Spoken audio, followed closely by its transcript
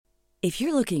If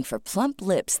you're looking for plump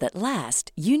lips that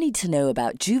last, you need to know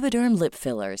about Juvederm lip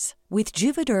fillers. With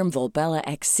Juvederm Volbella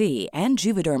XC and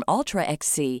Juvederm Ultra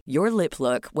XC, your lip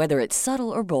look, whether it's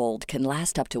subtle or bold, can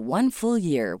last up to 1 full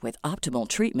year with optimal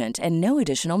treatment and no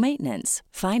additional maintenance.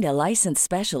 Find a licensed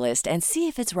specialist and see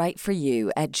if it's right for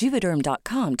you at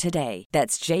Juvederm.com today.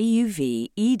 That's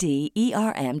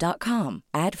JUVEDERM.com.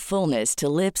 Add fullness to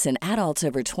lips in adults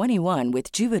over 21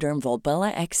 with Juvederm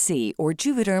Volbella XC or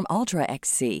Juvederm Ultra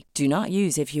XC. Do not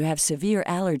use if you have severe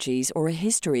allergies or a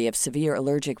history of severe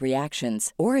allergic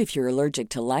reactions, or if you're allergic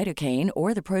to lidocaine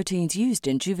or the proteins used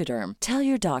in Juvederm. Tell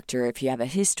your doctor if you have a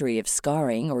history of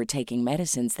scarring or taking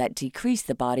medicines that decrease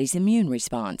the body's immune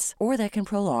response or that can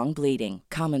prolong bleeding.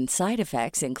 Common side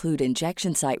effects include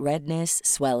injection site redness,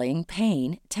 swelling,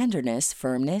 pain, tenderness,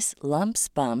 firmness, lumps,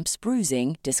 bumps,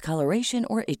 bruising, discoloration,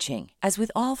 or itching. As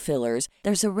with all fillers,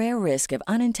 there's a rare risk of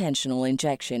unintentional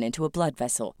injection into a blood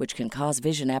vessel, which can cause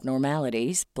vision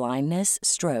abnormalities, blindness,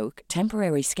 stroke,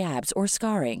 temporary scabs, or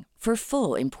scarring. For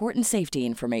full, important safety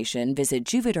information, visit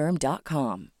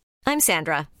Juvederm.com. I'm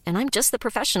Sandra, and I'm just the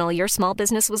professional your small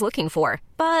business was looking for.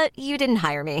 But you didn't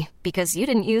hire me because you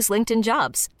didn't use LinkedIn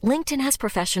Jobs. LinkedIn has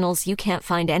professionals you can't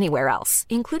find anywhere else,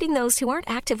 including those who aren't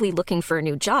actively looking for a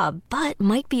new job, but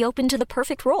might be open to the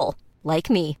perfect role, like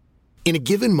me. In a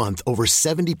given month, over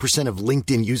 70% of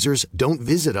LinkedIn users don't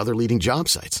visit other leading job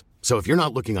sites. So if you're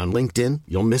not looking on LinkedIn,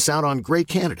 you'll miss out on great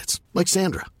candidates like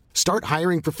Sandra. Start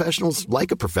hiring professionals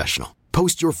like a professional.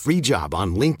 Post your free job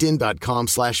on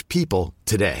linkedin.com/people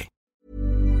today.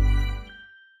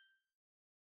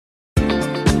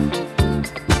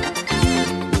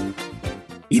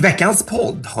 I veckans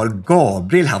podd har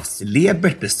Gabriel haft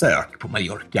celebert besök på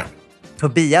Mallorca.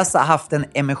 Tobias har haft en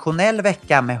emotionell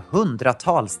vecka med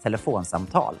hundratals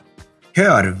telefonsamtal.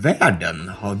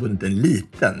 Körvärlden har vunnit en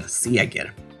liten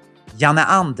seger. Janne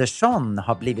Andersson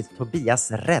har blivit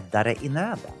Tobias räddare i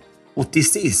nöden. Och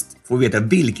till sist får vi veta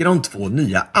vilka de 2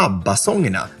 nya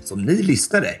ABBA-sångerna som ni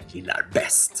lyssnare gillar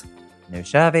bäst. Nu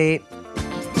kör vi!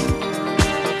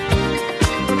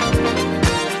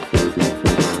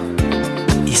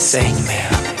 I säng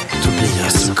med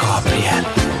Tobias och Gabriel.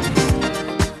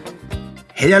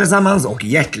 Hej allesammans och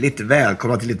hjärtligt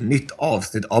välkomna till ett nytt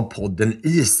avsnitt av podden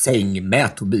I säng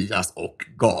med Tobias och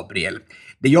Gabriel.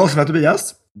 Det är jag som är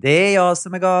Tobias. Det är jag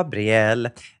som är Gabriel.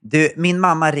 Du, min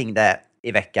mamma ringde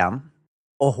i veckan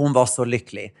och hon var så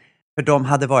lycklig. För de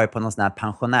hade varit på någon sån här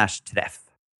pensionärsträff.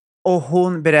 Och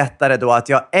hon berättade då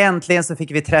att äntligen så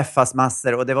fick vi träffas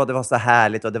massor och det var så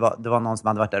härligt och det var någon som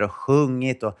hade varit där och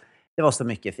sjungit och det var så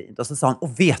mycket fint. Och så sa hon,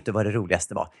 och vet du vad det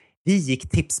roligaste var? Vi gick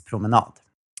tipspromenad.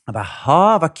 Jag bara,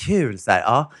 ha, vad kul. Så här,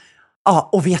 ja. Ja,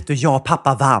 och vet du, jag och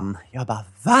pappa vann. Jag bara,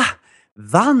 va?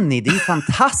 Vann ni? Det är ju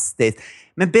fantastiskt.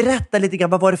 Men berätta lite grann,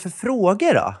 vad var det för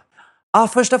frågor då? Ja,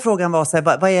 första frågan var så här,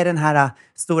 vad är den här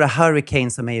stora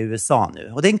hurricane som är i USA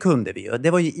nu? Och den kunde vi ju.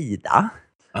 Det var ju Ida.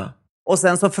 Och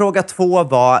sen så fråga 2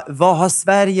 var, vad har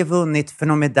Sverige vunnit för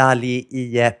någon medalj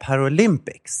i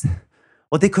Paralympics?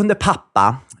 Och det kunde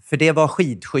pappa, för det var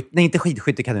skidskytte. Nej, inte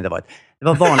skidskytte kan det inte ha varit. Det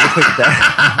var vanlig skytte.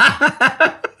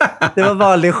 Det var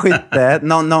vanlig skytte.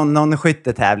 Någon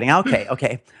skyttetävling.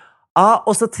 Okej. Ja,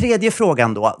 och så tredje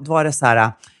frågan då var det så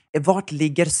här, vart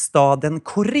ligger staden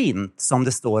Korint som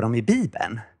det står om i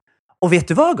Bibeln? Och vet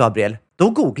du vad, Gabriel? Då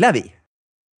googlar vi.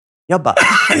 Jag bara,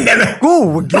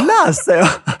 googla, så jag.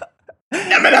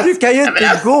 Du kan ju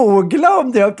inte googla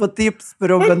om du är på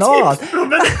tipspromenad.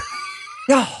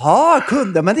 Jaha,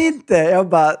 kunde man inte? Jag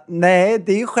bara, nej,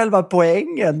 det är ju själva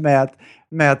poängen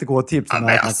med att gå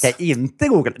tipspromenad. Man ska inte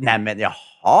googla. Nej, men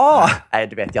jaha. Nej,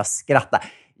 du vet, jag skrattade.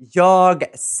 Jag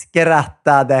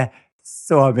skrattade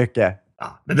så mycket.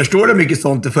 Ja, men förstår du hur mycket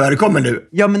sånt det förekommer nu?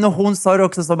 Ja, men hon sa det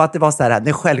också som att det var så här,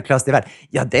 den självklaraste i världen.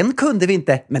 Ja, den kunde vi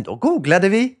inte, men då googlade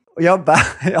vi. Och jag bara,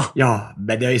 Ja,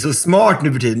 men det är så smart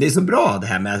nu för tiden. Det är så bra det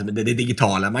här med det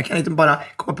digitala. Man kan inte bara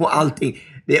komma på allting.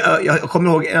 Jag kommer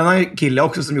ihåg en annan kille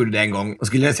också som gjorde det en gång. Och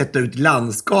skulle sätta ut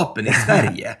landskapen i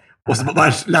Sverige. Och så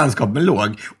var landskapen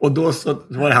låg. Och då så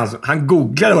var det han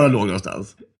googlade var han låg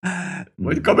någonstans.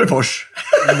 Var det Kaberfors?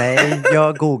 Nej,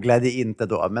 jag googlade inte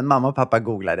då. Men mamma och pappa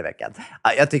googlade i veckan.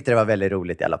 Ja, jag tyckte det var väldigt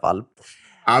roligt i alla fall.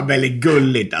 Ja, väldigt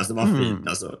gulligt alltså. Vad fint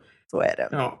alltså. Så är det.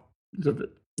 Ja, så fint.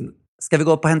 Ska vi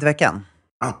gå på Hänt i veckan?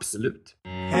 Absolut.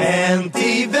 Hänt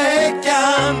i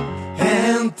veckan,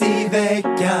 hänt i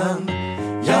veckan.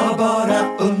 Jag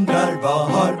bara undrar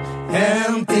vad har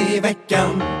hänt i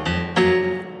veckan.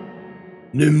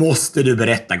 Nu måste du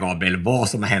berätta, Gabriel, vad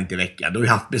som har hänt i veckan. Du har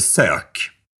ju haft besök.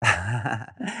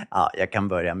 Ja, jag kan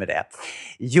börja med det.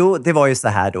 Jo, det var ju så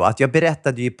här då att jag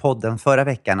berättade ju i podden förra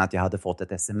veckan att jag hade fått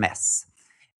ett sms.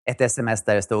 ett sms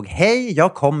där det stod hej,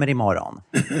 jag kommer imorgon.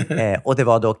 Och det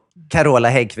var då Carola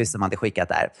Häggkvist som hade skickat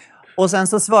där. Och sen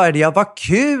så svarade jag, vad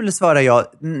kul, svarade jag.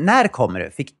 När kommer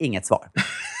du? Fick inget svar.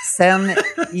 Sen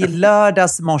i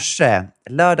lördags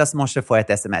morse får jag ett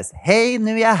sms. Hej,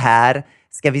 nu är jag här.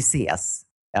 Ska vi ses?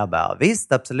 Jag bara,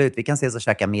 visst, absolut. Vi kan ses och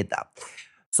käka middag.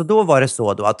 Så då var det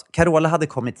så då att Carola hade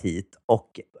kommit hit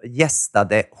och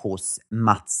gästade hos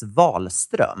Mats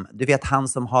Wahlström. Du vet, han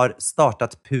som har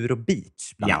startat Puro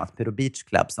Beach, bland annat Puro Beach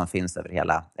Club som finns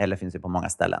över eller finns ju på många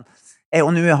ställen.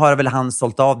 Och nu har väl han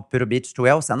sålt av Puro Beach, tror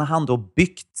jag. Och sen har han då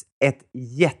byggt ett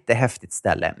jättehäftigt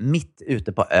ställe mitt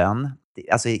ute på ön.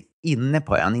 Alltså inne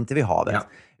på ön, inte vid havet. Ja.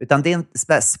 Utan det är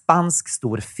en spansk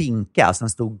stor finka, alltså en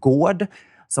stor gård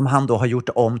som han då har gjort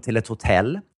om till ett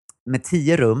hotell med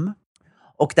 10 rum.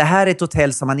 Och det här är ett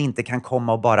hotell som man inte kan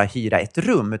komma och bara hyra ett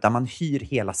rum, utan man hyr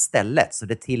hela stället. Så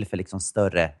det är till för liksom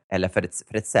större, eller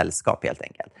för ett sällskap helt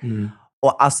enkelt. Mm.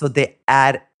 Och alltså det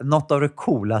är något av det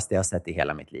coolaste jag har sett i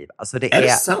hela mitt liv. Alltså det är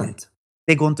sant?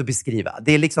 Det går inte att beskriva.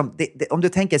 Det är liksom, om du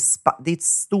tänker, det är ett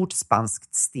stort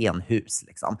spanskt stenhus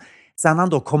liksom. Sen har han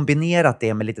då kombinerat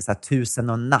det med lite så här 1000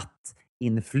 och natt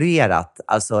influerat,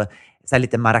 alltså så här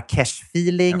lite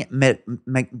Marrakesh-feeling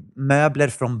med möbler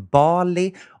från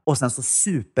Bali och sen så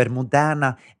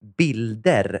supermoderna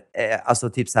bilder, alltså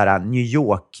typ så här New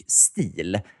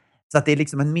York-stil. Så att det är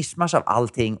liksom en mischmasch av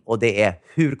allting och det är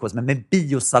hur coolt, men med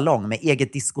biosalong, med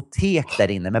eget diskotek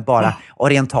där inne, med bara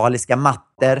orientaliska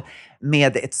mattor,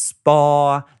 med ett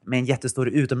spa, med en jättestor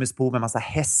utomhuspool med massa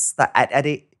hästar. Är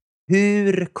det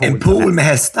hur coolt? En pool med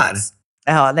hästar?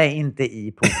 Ja, nej, inte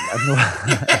i poolen.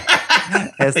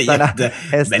 hästarna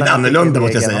men annorlunda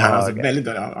måste jag säga. Alltså, väldigt,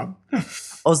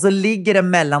 Och så ligger det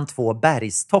mellan 2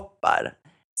 bergstoppar.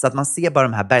 Så att man ser bara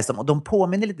de här bergstopparna. Och de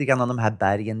påminner lite grann om de här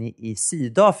bergen i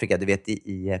Sydafrika. Du vet,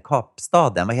 i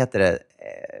Kapstaden. Vad heter det?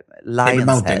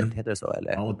 Lions Head, heter det så?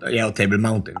 Eller? Ja, Table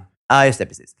Mountain. Ja, just det,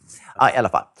 precis. Ja, i alla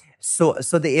fall.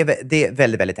 Så det är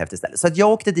väldigt, väldigt häftigt ställe. Så att jag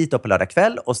åkte dit på lördag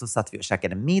kväll och så satt vi och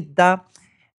käkade middag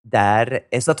där.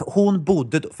 Så att hon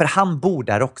bodde, för han bor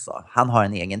där också. Han har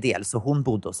en egen del, så hon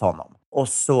bodde hos honom. Och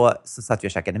så satt vi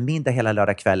och käkade middag hela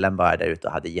lördag kvällen, bara där ute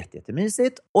och hade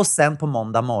jättemysigt. Och sen på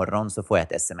måndag morgon så får jag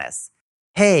ett sms.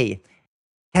 Hej,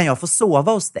 kan jag få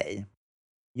sova hos dig?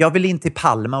 Jag vill in till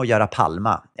Palma och göra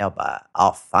Palma. Jag bara,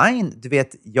 ja fine. Du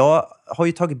vet, jag har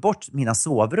ju tagit bort mina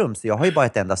sovrum så jag har ju bara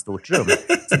ett enda stort rum.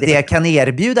 Så det jag kan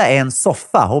erbjuda är en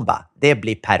soffa. Hon bara, det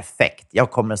blir perfekt.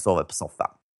 Jag kommer att sova på soffan.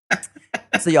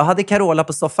 Så jag hade Carola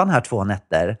på soffan här 2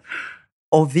 nätter.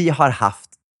 Och vi har haft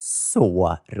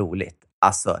så roligt.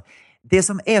 Alltså, det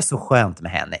som är så skönt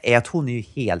med henne är att hon är ju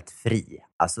helt fri.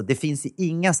 Alltså, det finns ju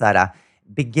inga så här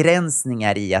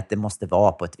begränsningar i att det måste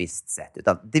vara på ett visst sätt.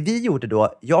 Utan det vi gjorde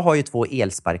då, jag har ju 2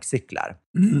 elsparkcyklar.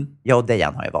 Mm. Jag och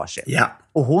Dejan har ju varsin. Ja.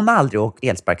 Och hon har aldrig åkt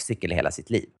elsparkcykel i hela sitt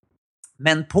liv.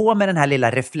 Men på med den här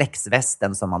lilla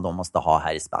reflexvästen som man då måste ha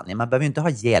här i Spanien. Man behöver ju inte ha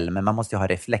hjälm, men man måste ju ha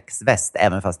reflexväst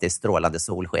även fast det är strålande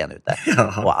solsken ute.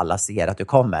 Ja. Och alla ser att du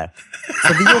kommer.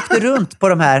 Så vi åkte runt på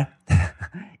de här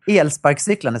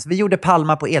elsparkcyklarna. Så vi gjorde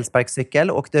Palma på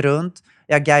elsparkcykel, åkte runt.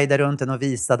 Jag guidade runt den och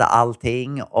visade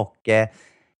allting. Och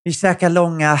vi käkade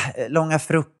långa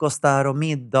frukostar och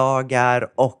middagar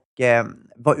och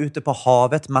var ute på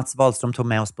havet. Mats Wahlström tog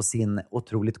med oss på sin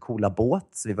otroligt coola båt.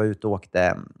 Så vi var ute och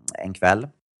åkte en kväll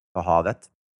på havet.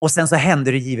 Och sen så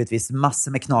hände det givetvis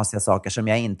massor med knasiga saker som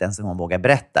jag inte ens vågar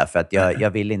berätta. För att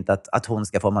jag vill inte att hon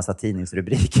ska få massa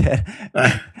tidningsrubriker.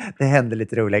 Det hände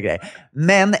lite roliga grejer.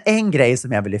 Men en grej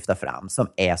som jag vill lyfta fram som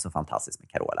är så fantastisk med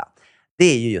Carola. Det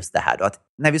är ju just det här då. Att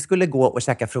när vi skulle gå och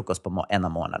käka frukost på en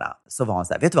av morgnarna så var hon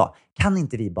så här, vet du vad? Kan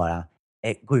inte vi bara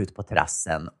gå ut på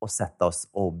terrassen och sätta oss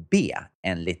och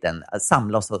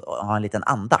samla oss och ha en liten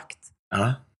andakt.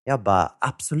 Ja. Jag bara,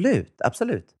 absolut.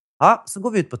 Ja, så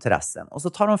går vi ut på terrassen och så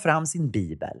tar hon fram sin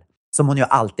bibel som hon ju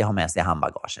alltid har med sig i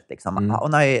handbagaget. Liksom.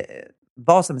 Hon har ju,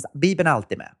 Bibeln är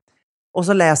alltid med. Och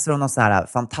så läser hon något så här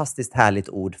fantastiskt härligt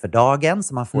ord för dagen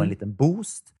så man får en liten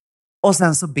boost. Och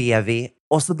sen så ber vi.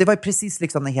 Och så det var ju precis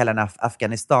liksom när hela den här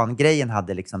Afghanistan-grejen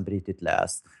hade liksom brytit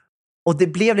lös. Och det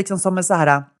blev liksom som en så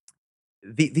här...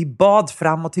 Vi bad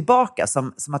fram och tillbaka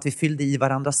som att vi fyllde i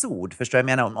varandras ord. Förstår jag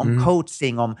menar? Om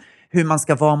coaching, om hur man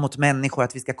ska vara mot människor.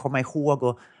 Att vi ska komma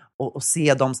ihåg och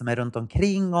se dem som är runt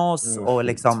omkring oss. Och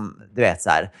liksom, du vet så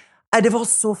här. Det var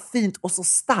så fint och så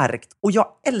starkt. Och jag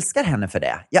älskar henne för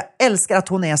det. Jag älskar att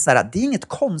hon är så här. Det är inget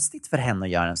konstigt för henne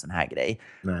att göra en sån här grej.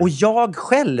 Nej. Och jag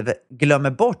själv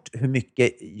glömmer bort hur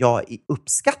mycket jag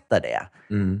uppskattar det.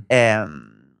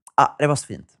 Det var så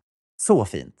fint. Så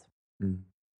fint.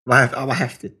 Vad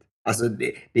häftigt. Alltså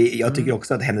jag tycker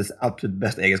också att hennes absolut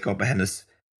bästa egenskap är hennes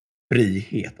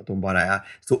frihet. Att hon bara är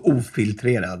så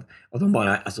ofiltrerad. Att hon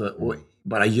bara, alltså, och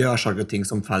bara gör saker och ting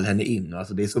som faller henne in.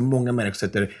 Alltså, det är så många människor som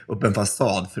sätter upp en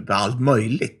fasad för allt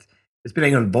möjligt. Det spelar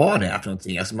ingen roll vad det är för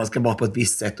någonting. Alltså, man ska vara på ett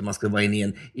visst sätt och man ska vara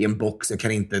inne i en box. Jag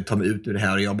kan inte ta mig ut ur det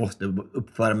här och jag måste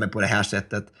uppföra mig på det här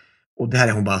sättet. Och det här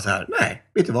är hon bara så här, nej,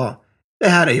 vet du vad? Det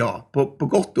här är jag, på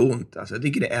gott och ont. Alltså, jag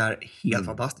tycker det är helt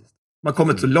fantastiskt. Man har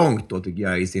kommit så långt då, tycker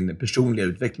jag, i sin personliga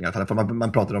utveckling.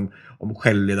 Man pratar om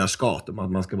självledarskap, om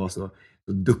att man ska vara så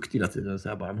duktig hela tiden. Så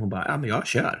här bara, hon bara, ja men jag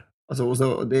kör. Alltså, och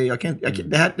så, det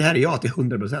här är jag till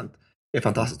 100%. Det är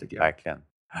fantastiskt, tycker jag. Verkligen.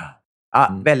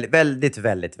 Ja, väldigt,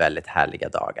 väldigt, väldigt härliga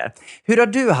dagar. Hur har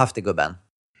du haft det, gubben?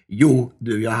 Jo,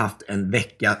 jag har haft en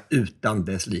vecka utan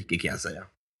dess like, kan jag säga.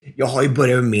 Jag har ju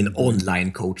börjat med min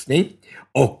online-coachning.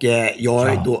 Och jag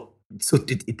har då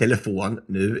suttit i telefon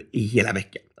nu i hela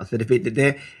veckan. Alltså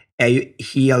det är ju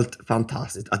helt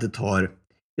fantastiskt att det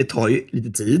tar ju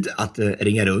lite tid att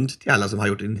ringa runt till alla som har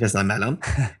gjort en intresseanmälan.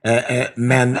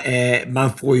 Men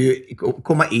man får ju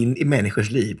komma in i människors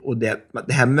liv. Och det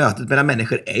här mötet mellan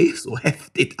människor är ju så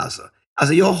häftigt.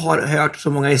 Alltså jag har hört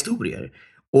så många historier.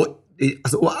 Och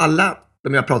alla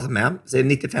de jag har pratat med, så är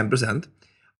 95%,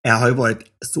 har ju varit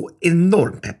så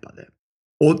enormt peppade.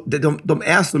 Och de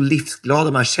är så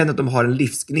livsglada, man känner att de har en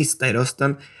livsgnista i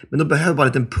rösten. Men de behöver bara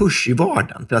en liten push i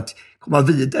vardagen för att komma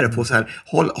vidare på så här,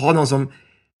 ha någon som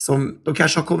de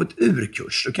kanske har kommit ur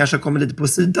kurs. De kanske har kommit lite på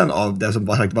sidan av det som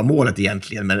var målet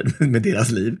egentligen med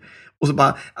deras liv. Och så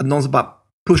bara, att någon som bara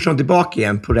pushar dem tillbaka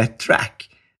igen på rätt track.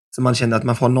 Så man känner att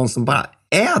man får någon som bara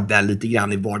är där lite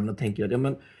grann i vardagen och tänker, ja,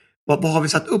 men vad har vi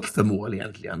satt upp för mål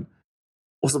egentligen?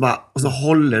 Och så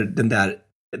håller den där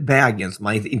vägen så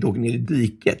man inte åker ner i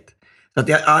diket. Så att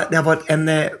det har varit en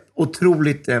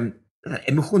otroligt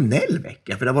emotionell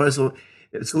vecka. För det har varit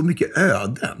så mycket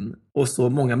öden. Och så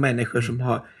många människor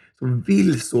som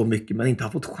vill så mycket men inte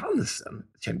har fått chansen.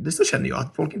 Så känner jag,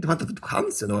 att folk inte har fått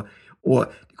chansen. Och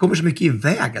det kommer så mycket i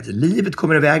vägen. Livet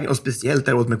kommer i vägen, och speciellt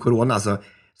däremot med corona. Alltså,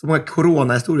 så många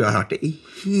coronahistorier jag har hört. Det är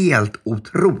helt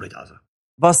otroligt alltså.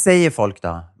 Vad säger folk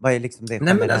då? Vad är liksom det?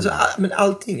 Nej, men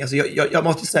allting. Alltså, jag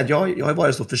måste säga att jag har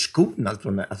varit så förskonad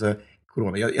från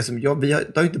corona.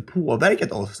 Det har ju inte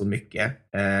påverkat oss så mycket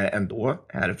ändå.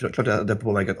 Klart att det har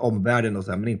påverkat omvärlden och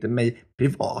så här, men inte mig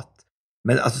privat.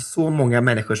 Men alltså så många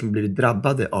människor som blivit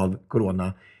drabbade av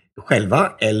corona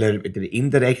själva eller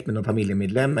indirekt med någon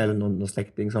familjemedlem eller någon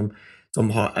släkting som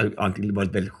har antingen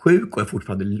varit väldigt sjuk och är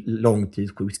fortfarande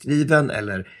långtidssjukskriven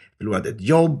eller förlorat ett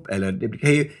jobb. Eller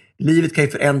livet kan ju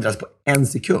förändras på en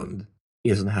sekund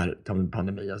i en sån här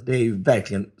pandemi. Alltså, det är ju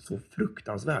verkligen så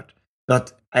fruktansvärt. Så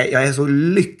att jag är så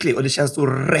lycklig och det känns så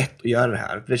rätt att göra det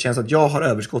här. För det känns att jag har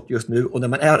överskott just nu, och när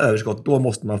man är överskott då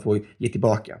måste man få ge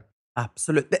tillbaka.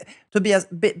 Absolut. Tobias,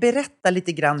 berätta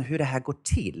lite grann hur det här går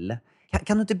till.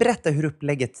 Kan du inte berätta hur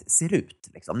upplägget ser ut?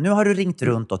 Liksom? Nu har du ringt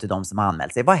runt då till de som har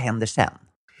anmält sig. Vad händer sen?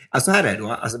 Alltså här är det då.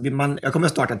 Alltså, jag kommer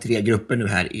att starta 3 grupper nu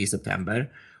här i september.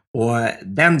 Och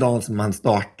den dagen som man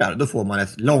startar, då får man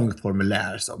ett långt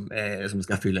formulär som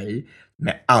ska fylla i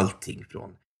med allting från.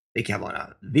 Det kan vara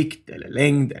vikt eller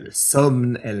längd eller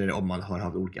sömn eller om man har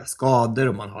haft olika skador,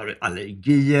 om man har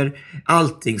allergier.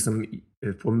 Allting som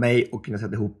får mig att kunna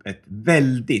sätta ihop ett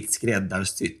väldigt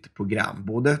skräddarsytt program.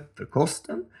 Både för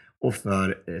kosten och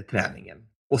för träningen.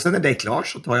 Och sen när det är klart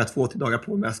så tar jag 2-3 dagar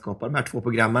på mig att skapa de här 2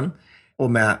 programmen.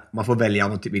 Och man får välja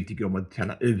om man tycker om att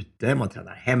träna ute, om man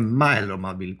tränar hemma eller om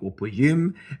man vill gå på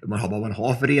gym. Vad man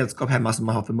har för redskap hemma som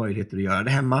man har för möjligheter att göra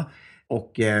det hemma.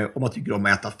 Och om man tycker om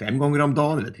att äta 5 gånger om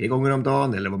dagen eller 3 gånger om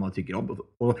dagen eller vad man tycker om.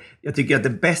 Och jag tycker att det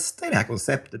bästa i det här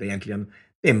konceptet egentligen,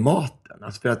 det är maten.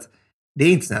 Alltså för att det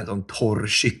är inte sån här som torr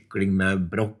kyckling med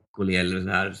broccoli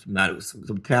eller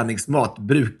som träningsmat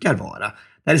brukar vara.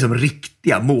 Det här är som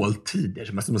riktiga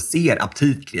måltider som ser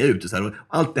aptitliga ut. Och så här. Och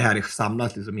allt det här är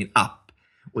samlat liksom i en app.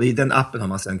 Och i den appen har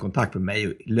man sedan kontakt med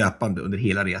mig löpande under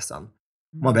hela resan.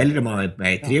 Man väljer om man har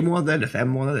med i 3 månader, eller 5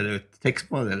 månader, eller 6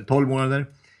 månader, eller 12 månader.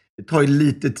 Det tar ju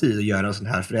lite tid att göra en sån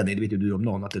här förändring. Det vet ju du om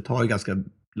någon, att det tar ju ganska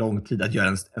lång tid att göra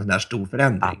en sån här stor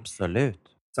förändring. Absolut.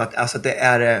 Så att alltså det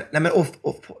är... Nej men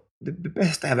det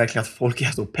bästa är verkligen att folk är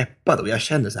så peppade. Och jag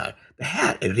känner så här, det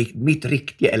här är mitt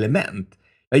riktiga element.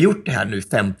 Jag har gjort det här nu i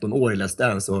 15 år i Let's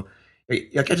Dance. Och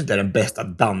jag kanske inte är den bästa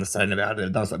dansaren i världen,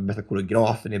 eller den bästa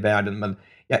koreografen i världen. Men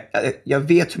jag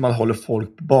vet hur man håller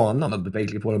folk på banan och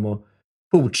verkligen får dem att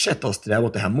fortsätta att sträva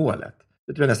åt det här målet.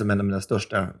 Det tror jag nästan är en av mina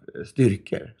största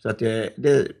styrkor. Så att det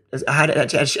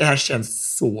här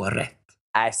känns så rätt.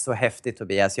 Så häftigt,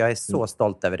 Tobias. Jag är så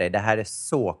stolt över dig. Det här är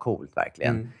så coolt,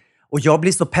 verkligen. Och jag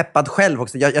blir så peppad själv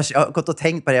också. Jag har gått och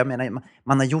tänkt på det. Jag menar,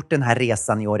 man har gjort den här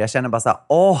resan i år. Jag känner bara så här,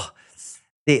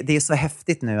 det är så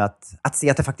häftigt nu att se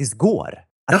att det faktiskt går.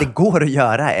 Att det går att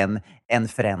göra en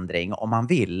förändring om man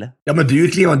vill. Ja, men du är ju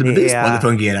ett levande bevis på att det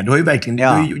fungerar. Du har ju verkligen du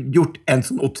har ju gjort en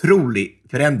sån otrolig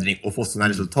förändring och fått sådana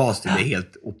resultat. Det är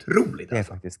helt otroligt. Det är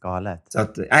faktiskt galet. Så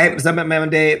att,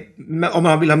 men om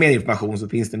man vill ha mer information så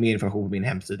finns det mer information på min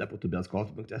hemsida på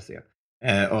tobiaskarlsson.se.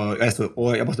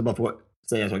 Och jag måste bara få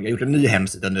säga så. Jag har gjort en ny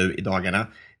hemsida nu i dagarna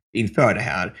inför det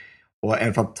här. Och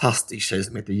en fantastisk tjej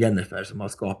som heter Jennifer som har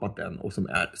skapat den och som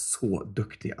är så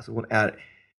duktig. Alltså hon har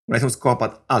liksom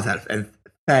skapat en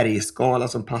färgskala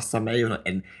som passar mig och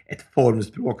ett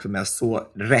formspråk som är så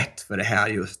rätt för det här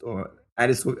just. Och jag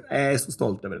är så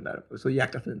stolt över det där. Så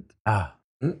jäkla fint.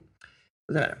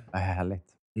 Så är det. Vad härligt.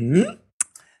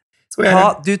 Så är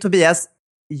det. Du Tobias,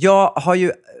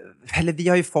 vi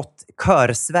har ju fått,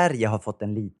 Kör-Sverige har fått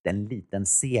en liten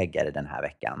seger den här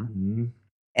veckan.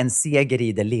 En seger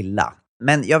i det lilla.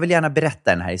 Men jag vill gärna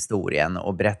berätta den här historien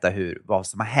och berätta vad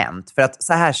som har hänt. För att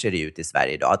så här ser det ut i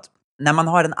Sverige idag. Att när man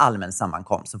har en allmän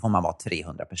sammankomst så får man vara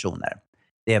 300 personer.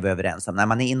 Det är vi överens om. När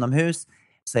man är inomhus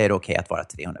så är det okej att vara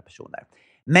 300 personer.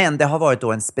 Men det har varit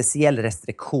då en speciell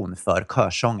restriktion för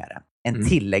körsångare. En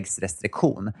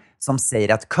tilläggsrestriktion som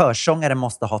säger att körsångare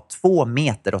måste ha 2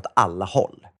 meter åt alla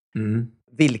håll.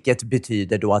 Vilket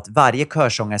betyder då att varje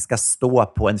körsångare ska stå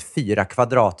på en 4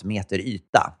 kvadratmeter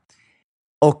yta.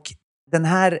 Och den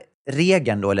här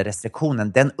regeln då, eller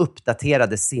restriktionen, den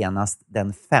uppdaterades senast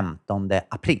den 15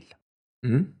 april.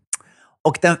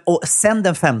 Och sen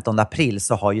den 15 april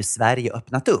så har ju Sverige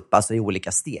öppnat upp, alltså i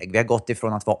olika steg. Vi har gått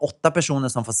ifrån att vara 8 personer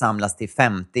som får samlas till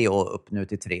 50 och upp nu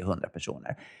till 300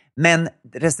 personer. Men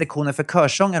restriktionen för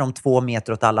körsångare om 2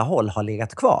 meter åt alla håll har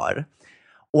legat kvar.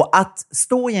 Och att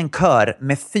stå i en kör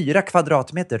med 4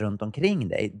 kvadratmeter runt omkring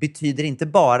dig betyder inte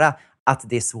bara att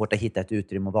det är svårt att hitta ett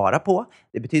utrymme att vara på.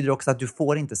 Det betyder också att du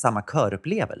får inte samma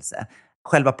körupplevelse.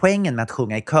 Själva poängen med att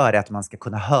sjunga i kör är att man ska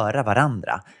kunna höra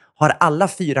varandra. Har alla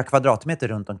 4 kvadratmeter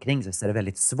runt omkring sig så är det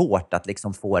väldigt svårt att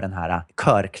liksom få den här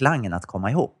körklangen att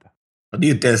komma ihop. Det är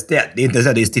ju inte ens det. Det är inte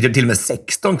så, det är till och med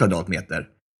 16 kvadratmeter.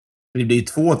 Det blir ju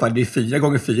 2, det är 4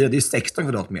 gånger 4, det är 16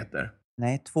 kvadratmeter.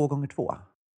 Nej, 2 gånger 2.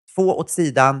 2 åt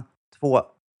sidan, 2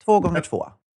 gånger 2.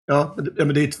 Ja,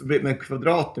 men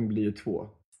kvadraten blir ju 2.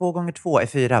 2 gånger 2 är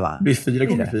 4, va? Det blir 4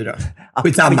 gånger 4.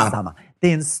 Skitsamma. Det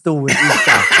är en stor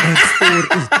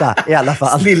yta. I alla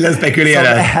fall. Snillen spekulerar.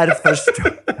 Som är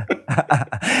förstått.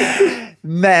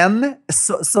 Men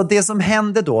så det som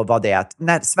hände då var det att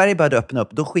när Sverige började öppna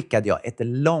upp, då skickade jag ett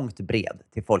långt brev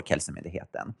till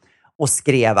Folkhälsomyndigheten och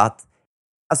skrev att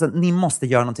alltså, ni måste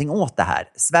göra någonting åt det här.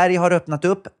 Sverige har öppnat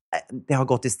upp, det har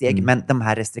gått i steg, men de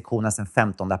här restriktionerna sedan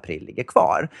 15 april ligger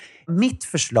kvar. Mitt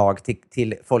förslag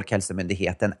till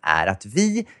Folkhälsomyndigheten är att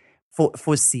vi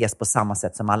får ses på samma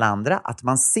sätt som alla andra. Att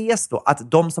man ses då,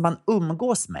 att de som man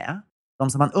umgås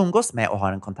med och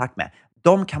har en kontakt med,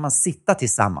 de kan man sitta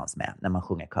tillsammans med när man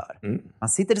sjunger kör. Man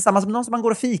sitter tillsammans med någon som man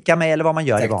går och fika med eller vad man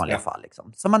gör i vanliga fall.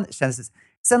 Liksom. Så man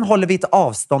sen håller vi ett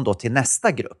avstånd då till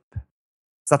nästa grupp.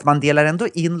 Så att man delar ändå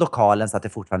in lokalen så att det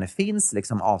fortfarande finns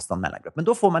liksom avstånd mellan grupp. Men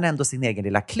då får man ändå sin egen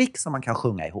lilla klick som man kan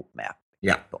sjunga ihop med.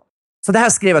 Ja. Så det här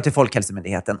skrev jag till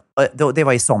Folkhälsomyndigheten. Det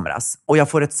var i somras. Och jag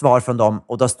får ett svar från dem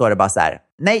och då står det bara så här.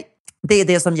 Nej, det är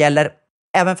det som gäller.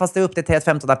 Även fast det är uppdaterat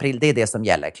 15 april, det är det som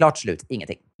gäller. Klart slut,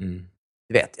 ingenting.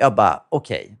 Du vet, jag bara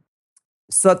okej.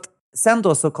 Så att sen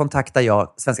då så kontaktar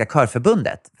jag Svenska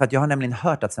Körförbundet. För att jag har nämligen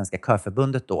hört att Svenska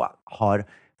Körförbundet då har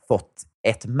fått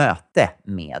ett möte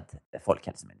med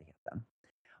Folkhälsomyndigheten.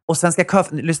 Och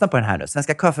lyssna på den här nu.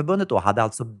 Svenska Körförbundet då hade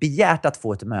alltså begärt att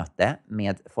få ett möte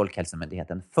med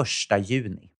Folkhälsomyndigheten 1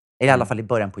 juni. Eller i alla fall i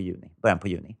början på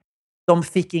juni. De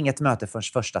fick inget möte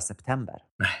förrän 1 september.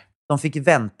 Nej. De fick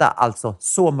vänta alltså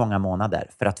så många månader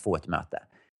för att få ett möte.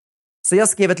 Så jag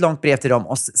skrev ett långt brev till dem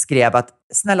och skrev att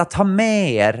snälla ta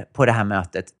med er på det här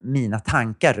mötet mina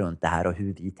tankar runt det här och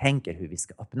hur vi tänker, hur vi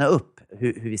ska öppna upp,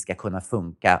 hur vi ska kunna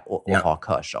funka och ha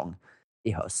körsång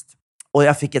i höst. Och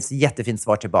jag fick ett jättefint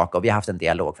svar tillbaka och vi har haft en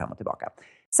dialog fram och tillbaka.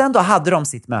 Sen då hade de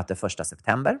sitt möte 1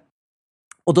 september.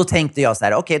 Och då tänkte jag så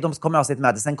här, okej, de kommer ha sitt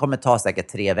möte, sen kommer det ta säkert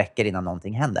 3 veckor innan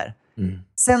någonting händer.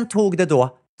 Sen tog det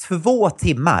då 2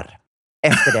 timmar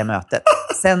efter det mötet.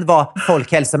 Sen var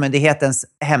Folkhälsomyndighetens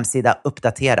hemsida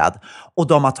uppdaterad och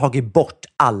de har tagit bort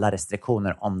alla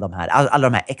restriktioner om alla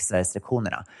de här extra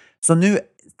restriktionerna. Så nu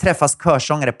träffas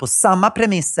körsångare på samma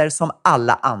premisser som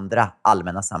alla andra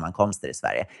allmänna sammankomster i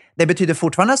Sverige. Det betyder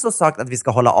fortfarande så sagt att vi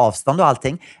ska hålla avstånd och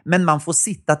allting, men man får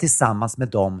sitta tillsammans med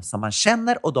dem som man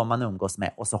känner och de man umgås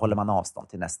med och så håller man avstånd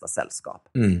till nästa sällskap.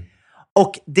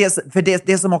 Och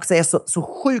det som också är så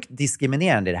sjukt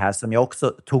diskriminerande i det här som jag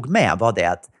också tog med var det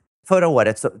att förra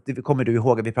året, så kommer du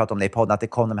ihåg att vi pratade om det i podden, att det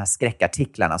kom de här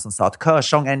skräckartiklarna som sa att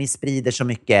körsångare, ni sprider så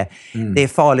mycket, det är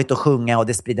farligt att sjunga och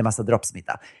det sprider massa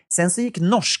droppsmitta. Sen så gick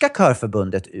norska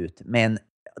körförbundet ut med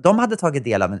de hade tagit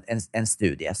del av en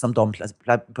studie som de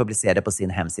publicerade på sin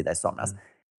hemsida i somras.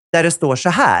 Där det står så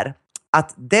här,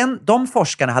 att de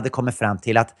forskarna hade kommit fram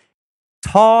till att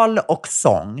tal och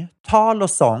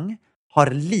sång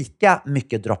har lika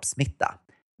mycket droppsmitta.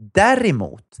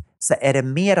 Däremot så är det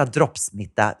mera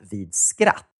droppsmitta vid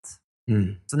skratt.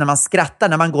 Så när man skrattar,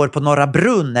 när man går på Norra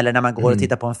Brunn eller när man går och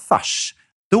tittar på en fars,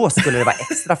 då skulle det vara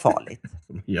extra farligt.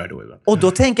 Och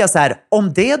då tänker jag så här,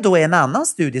 om det då är en annan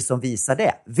studie som visar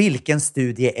det, vilken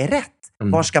studie är rätt?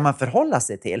 Var ska man förhålla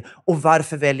sig till? Och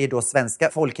varför väljer då svenska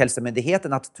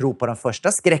Folkhälsomyndigheten att tro på den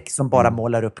första skräck som bara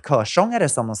målar upp körsångare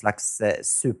som någon slags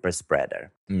superspreader?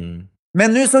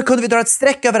 Men nu så kunde vi dra ett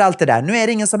streck över allt det där. Nu är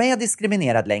det ingen som är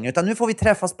diskriminerad längre, utan nu får vi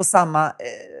träffas på samma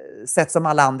sätt som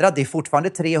alla andra. Det är fortfarande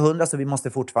 300, så vi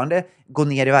måste fortfarande gå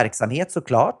ner i verksamhet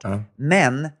såklart.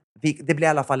 Men det blir i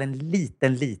alla fall en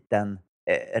liten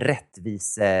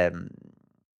rättvis...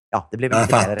 det blev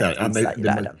lite mer rättvisa i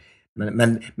världen.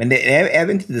 Men det är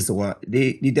väl inte så. Det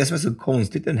är det som är så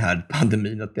konstigt i den här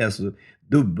pandemin, att det är så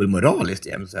dubbelmoraliskt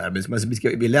jämt så här.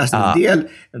 Vi läser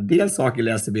en del saker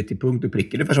läser vi till punkt och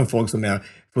prick. Ungefär som folk som är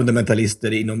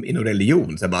fundamentalister inom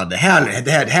religion. Så bara, det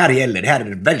här gäller, det här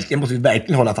verkligen, måste vi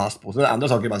verkligen hålla fast på. Så andra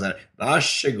saker är bara så här,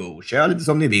 varsågod, kör lite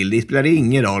som ni vill, det spelar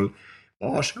ingen roll.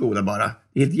 Varsågoda bara.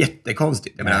 Det är helt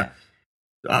jättekonstigt. Jag menar,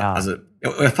 alltså,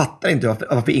 jag fattar inte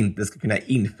varför vi inte ska kunna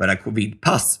införa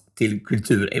covid-pass till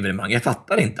kulturevenemang. Jag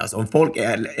fattar inte. Alltså, om folk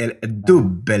är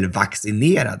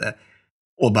dubbelvaccinerade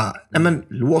och bara, nej men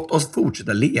låt oss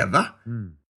fortsätta leva.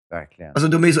 Verkligen.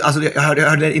 Alltså, jag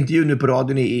hörde en intervju nu på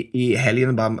radion i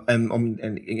helgen bara, om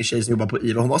en tjej som jobbar på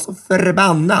IVA. Hon var så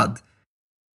förbannad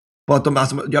på att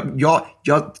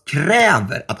jag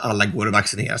kräver att alla går och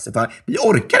vaccinerar sig. För vi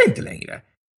orkar inte längre.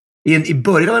 I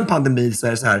början av en pandemi så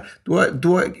är det så här,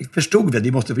 då förstod vi att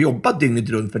vi måste få jobba dygnet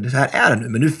runt, för det här är det nu.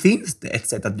 Men nu finns det ett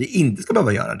sätt att vi inte ska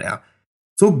behöva göra det.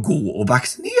 Så gå och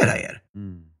vaccinera er.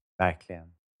 Verkligen.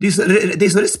 Det är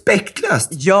så respektlöst.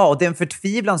 Ja, och det är en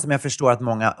förtvivlan som jag förstår att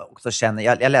många också känner.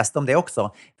 Jag läste om det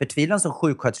också. Förtvivlan som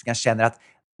sjuksköterskan känner att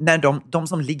när de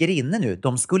som ligger inne nu,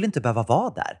 de skulle inte behöva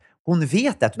vara där. Hon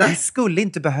vet att du skulle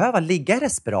inte behöva ligga i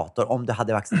respirator om du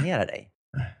hade vaccinerat dig.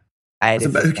 Nej,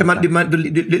 alltså, hur kan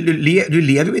du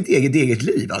lever med ditt eget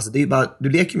liv. Alltså, det är bara, du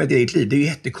leker med ditt eget liv. Det är ju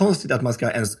jättekonstigt att man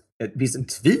ska ens visa en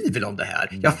tvivel om det här.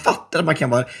 Jag fattar att man kan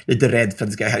vara lite rädd för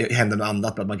att det ska hända något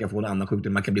annat, att man kan få en annan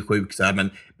sjukdom, man kan bli sjuk så här, men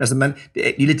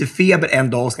det är lite feber en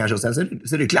dag kanske, och sen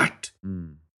så är det klart.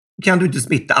 Kan du inte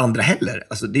smitta andra heller?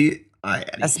 Alltså det är ju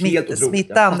helt otroligt.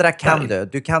 Smitta andra kan du.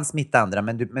 Du kan smitta andra,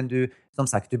 men du som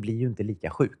sagt, du blir ju inte lika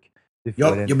sjuk.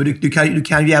 Men du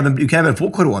kan ju även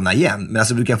få corona igen, men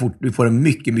alltså du får en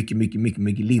mycket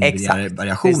lindrigare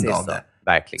variation av det.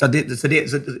 Verkligen. Så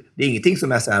det är ingenting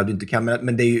som är så här att du inte kan,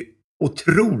 men det är ju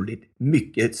otroligt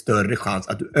mycket större chans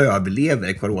att du överlever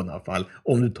ett coronaanfall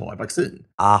om du tar vaccin.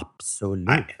 Absolut.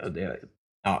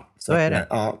 Så är det.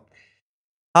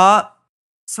 Ja,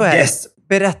 så är det.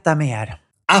 Berätta mer.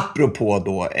 Apropå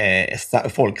då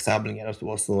folksamlingar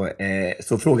och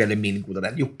så frågade min goda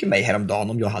vän Jocke mig häromdagen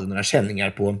om jag hade några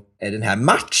känningar på den här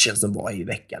matchen som var i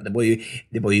veckan.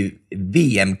 Det var ju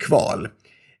VM-kval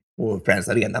på Friends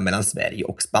Arena mellan Sverige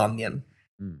och Spanien.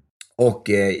 Och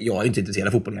jag är inte intresserad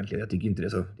av fotboll egentligen. Jag tycker inte det är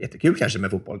så jättekul kanske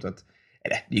med fotboll. Så att,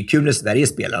 det är kul när Sverige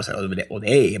spelar och det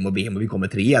är EM och VM och vi kommer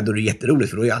 3, då är det jätteroligt,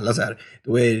 för då är alla så här,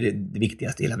 då är det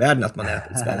viktigaste i hela världen att man är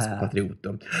svensk patriot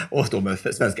och står med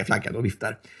svenska flaggan och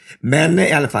viftar. Men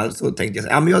i alla fall så tänkte jag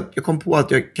så här, men jag kom på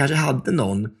att jag kanske hade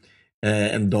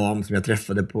en dam som jag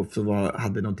träffade på som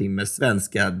hade någonting med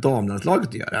svenska damlandslaget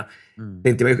att göra.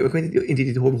 Jag kommer inte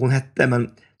ihåg vad hon hette, men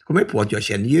så kom jag på att jag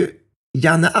känner ju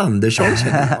Janne Andersson.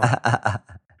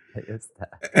 Just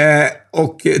det.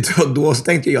 Och då så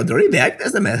tänkte jag drar iväg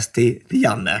sms till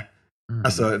Janne.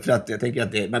 Alltså för att jag tänker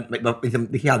att det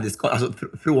kan aldrig alltså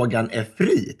frågan är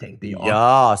fri, tänkte jag.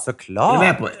 Ja,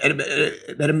 såklart.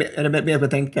 Är det med på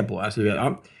att tänka på? Alltså,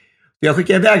 jag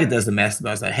skickade iväg ett sms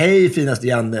bara så här: hej finaste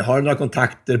Janne, har du några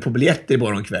kontakter på biljetter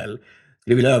imorgon kväll?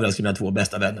 Skulle vilja överraska mina 2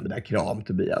 bästa vänner med det här, kram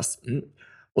Tobias.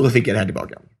 Och då fick jag det här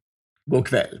tillbaka. God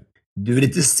kväll. Du är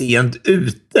lite sent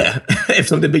ute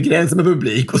eftersom det är begränsat med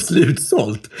publik och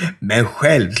slutsålt. Men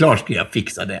självklart ska jag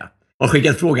fixa det. Och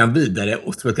skickat frågan vidare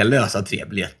och så att jag lösa 3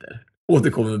 biljetter.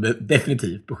 Återkommer med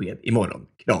definitivt besked imorgon.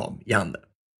 Kram, Janne.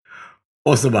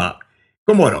 Och så bara,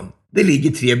 god morgon. Det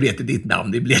ligger 3 biljetter i ditt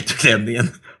namn i biljettutlämningen.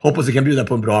 Hoppas du kan bjuda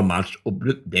på en bra match och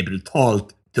det är brutalt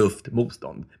tufft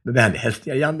motstånd. Med vänlig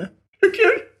hälsningar, Janne. Hur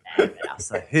kul?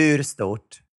 Alltså, hur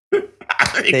stort?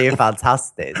 Det är ju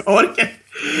fantastiskt.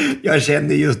 Jag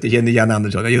känner Jan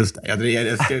Andersson. Just det.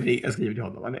 Jag skriver till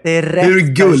honom. Det är rätt hur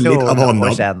gulligt av honom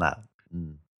att känna.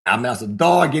 Ja, men alltså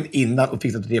dagen innan och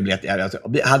fixade 3 biljetter. Alltså,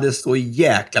 vi hade så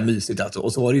jäkla mysigt alltså.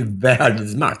 Och så var det ju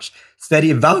världens match.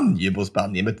 Sverige vann ju på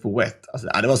Spanien med 2-1. Alltså,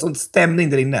 det var sån stämning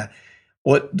där inne.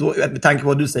 Och då, med tanke på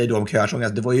vad du säger då om körsång,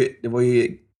 alltså, det var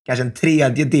ju kanske en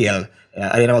tredjedel.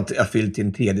 Arenan var fylld till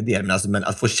en tredjedel. Men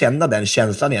att få känna den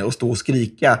känslan igen och stå och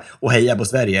skrika och heja på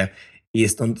Sverige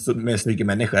med så mycket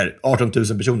människor. 18 000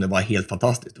 personer var helt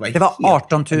fantastiskt. Det var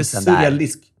 18 000 där.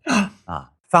 Ja.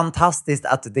 Fantastiskt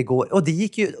att det går. Och det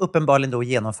gick ju uppenbarligen då att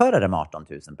genomföra det med 18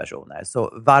 000 personer.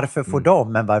 Så varför får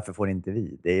de, men varför får inte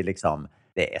vi? Det är liksom,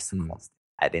 det är så konstigt.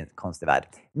 Nej, det är en konstig värld.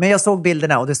 Men jag såg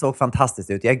bilderna och det såg fantastiskt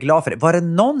ut. Jag är glad för det. Var det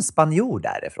någon spanjor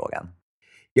där, är frågan?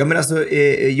 Ja, men alltså,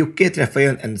 Jocke träffade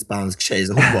ju en spansk tjej,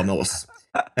 så hon var med oss.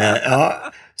 Ja,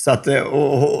 så att,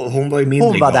 och hon var ju mindre.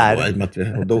 Hon var där.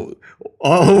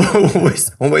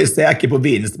 Hon var ju säker på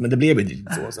vinst, men det blev ju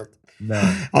inte så.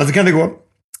 Ja, så kan det gå.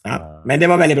 Ja, men det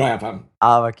var väldigt bra i alla fall.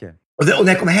 Ja, vad kul. Och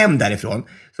när jag kom hem därifrån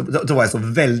så var jag så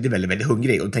väldigt, väldigt, väldigt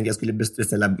hungrig. Och tänkte jag skulle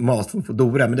beställa mat från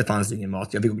Foodora, men det fanns ingen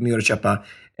mat. Jag fick gå ner och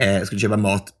skulle köpa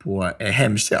mat på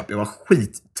Hemköp. Jag var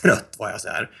skittrött, var jag så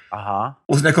här. Aha.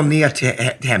 Och så när jag kom ner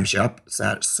till Hemköp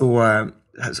så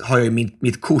har jag ju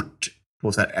mitt kort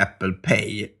på så här Apple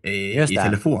Pay i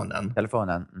telefonen.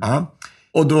 Ja.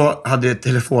 Och då hade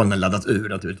telefonen laddat ur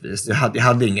naturligtvis. Jag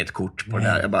hade inget kort på det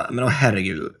där. Jag bara, men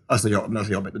herregud. Alltså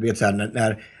jobbet. Du vet så här,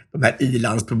 när de här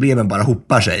ilandsproblemen bara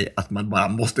hopar sig. Att man bara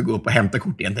måste gå upp och hämta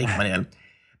kort igen, tänker man igen.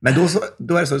 Men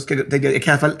då är det så, jag kan i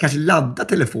alla fall kanske ladda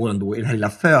telefonen då i den här lilla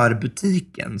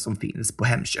förbutiken som finns på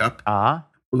Hemköp.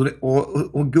 Ja.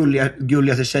 Och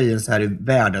gulligaste tjejen så här i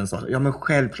världen sa, ja men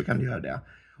självklart kan du göra det.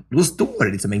 Och då står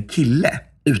det liksom en kille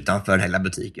utanför hela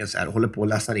butiken så här, och håller på att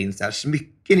läsa in så här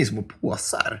smycken i små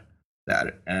påsar.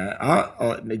 Där.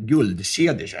 Med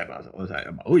guldkedjor så här, och så här.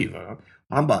 Jag bara, oj vad.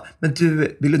 Och han bara, men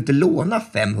du, vill du inte låna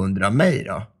 500 av mig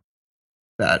då?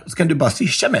 Där. Och så kan du bara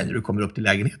swisha mig när du kommer upp till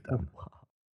lägenheten.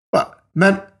 Bara,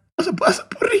 men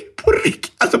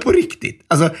på riktigt.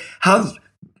 Alltså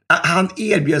han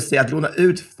erbjöd sig att låna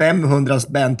ut 500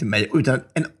 spänn till mig utan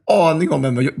en aning om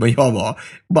vem jag var.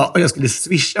 Och jag skulle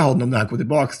swisha honom när han kom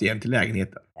tillbaka igen till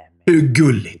lägenheten. Hur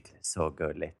gulligt. Så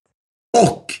gulligt.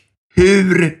 Och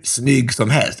hur snygg som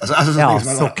helst. Alltså ja,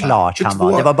 såklart 22, han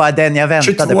var. Det var bara den jag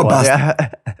väntade på.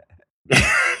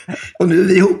 Och nu är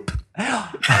vi ihop.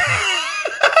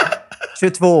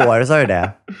 22 år, sa du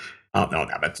det? Ja,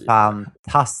 men typ.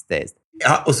 Fantastiskt.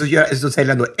 Ja, och så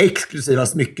säljer han då exklusiva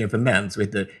smycken för män som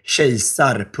heter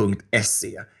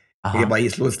kejsar.se. Det är bara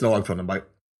slå ett slag från dem.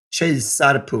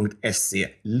 Kejsar.se.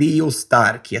 Leo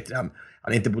Stark heter han.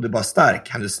 Han är inte bara stark,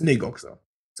 han är snygg också.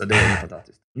 Så det är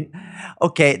fantastiskt.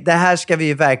 Okej, det här ska vi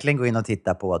ju verkligen gå in och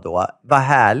titta på då. Vad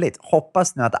härligt.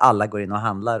 Hoppas nu att alla går in och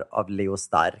handlar av Leo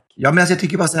Stark. Ja, men alltså jag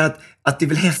tycker bara så här att det är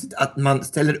väl häftigt att man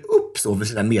ställer upp så för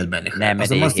sina medmänniskor. Nej, men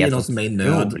alltså det är man ser helt någon som är i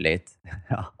nöd. Otroligt.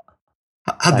 Ja.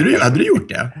 Hade du gjort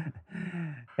det?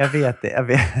 Jag vet det.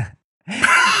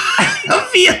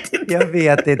 Jag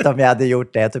vet inte om jag hade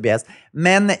gjort det, Tobias.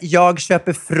 Men jag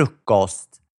köper frukost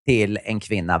till en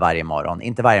kvinna varje morgon.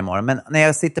 Inte varje morgon, men när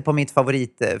jag sitter på mitt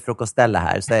favoritfrukostställe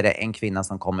här så är det en kvinna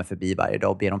som kommer förbi varje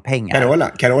dag och ber om pengar.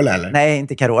 Carola eller? Nej,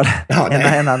 inte Carola. Ja,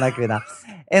 en annan kvinna.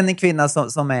 En kvinna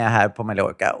som är här på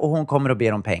Mallorca och hon kommer och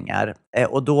ber om pengar.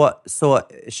 Och då så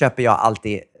köper jag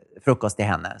alltid frukost till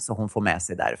henne så hon får med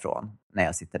sig därifrån när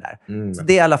jag sitter där. Så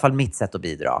det är i alla fall mitt sätt att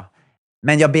bidra.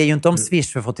 Men jag ber ju inte om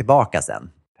Swish för att få tillbaka sen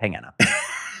pengarna.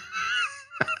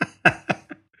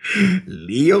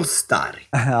 Leo Stark,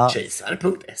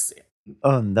 kejsar.se.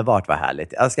 Underbart, vad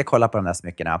härligt. Jag ska kolla på de där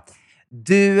smyckena.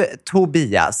 Du,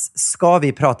 Tobias, ska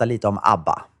vi prata lite om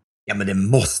ABBA? Ja, men det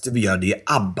måste vi göra. Det är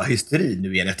ABBA-hysteri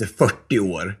nu igen efter 40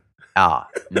 år. Ja,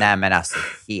 nej men alltså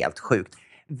helt sjukt.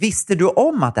 Visste du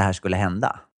om att det här skulle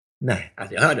hända? Nej,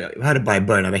 alltså jag hörde bara i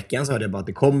början av veckan så hörde jag bara att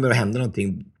det kommer att hända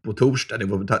någonting på torsdag. Det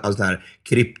var alltså här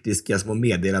kryptiska små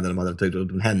meddelanden de hade tagit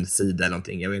ut en hemsida eller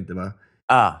någonting. Jag vet inte vad.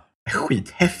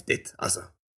 Skithäftigt alltså.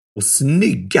 Och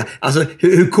snygga. Alltså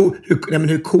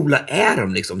hur coola är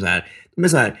de liksom så här? De är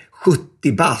så här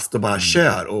 70 bast och bara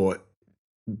kör och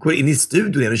går in i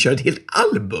studion och kör ett helt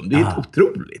album. Det är helt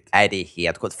otroligt. Nej, det är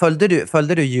helt coolt.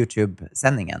 Följde du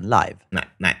YouTube-sändningen live?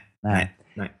 Nej.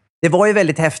 Det var ju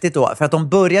väldigt häftigt då, för att de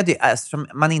började, eftersom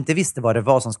man inte visste vad det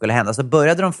var som skulle hända, så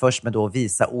började de först med att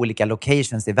visa olika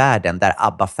locations i världen där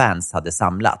ABBA-fans hade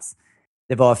samlats.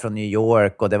 Det var från New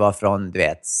York och det var från,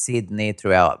 Sydney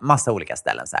tror jag, massa olika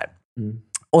ställen så här.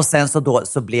 Och sen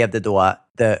så blev det då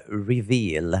the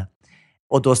reveal.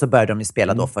 Och då så började de ju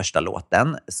spela då första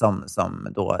låten som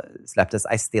då släpptes,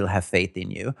 I Still Have Faith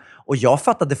In You. Och jag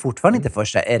fattade fortfarande inte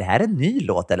först, är det här en ny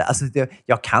låt? Eller? Alltså,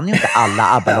 jag kan ju inte alla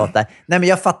ABBA-låtar. Nej, men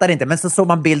jag fattar inte. Men så såg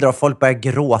man bilder och folk började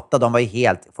gråta.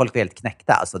 Folk var helt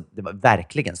knäckta. Alltså, det var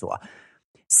verkligen så.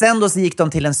 Sen då så gick de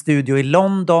till en studio i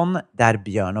London där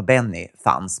Björn och Benny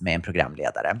fanns med en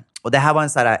programledare. Och det här var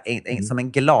som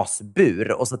en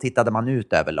glasbur och så tittade man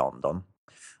ut över London.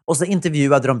 Och så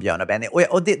intervjuade de Björn och Benny.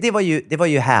 Och det var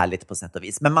ju härligt på sätt och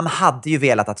vis. Men man hade ju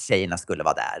velat att tjejerna skulle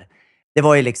vara där. Det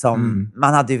var ju liksom,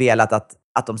 man hade ju velat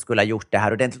att de skulle ha gjort det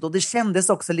här ordentligt. Och det kändes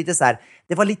också lite så här,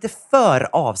 det var lite för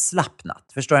avslappnat.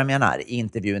 Förstår jag menar? I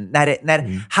intervjun.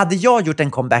 Hade jag gjort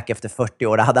en comeback efter 40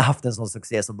 år och hade haft en sån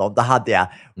succé som dem, då hade jag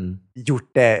gjort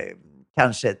det,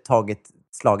 kanske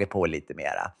slagit på lite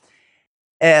mera.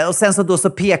 Och sen så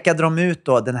pekade de ut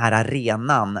då den här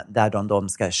arenan där de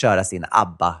ska köra sin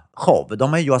ABBA-show.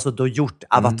 De har ju alltså då gjort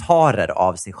avatarer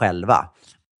av sig själva.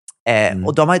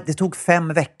 Och det tog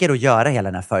 5 veckor att göra hela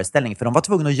den här föreställningen. För de var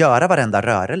tvungna att göra varenda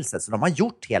rörelse. Så de har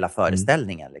gjort hela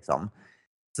föreställningen. Liksom.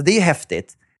 Så det är ju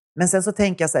häftigt. Men sen så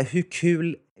tänker jag så här, hur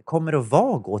kul kommer det att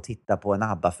vara att gå och titta på en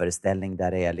ABBA-föreställning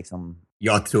där det är liksom...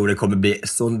 Jag tror det kommer bli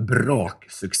sån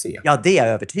braksuccé. Ja, det är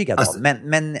jag övertygad om.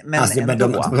 Men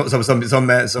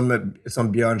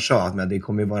som Björn sa, men det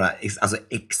kommer ju vara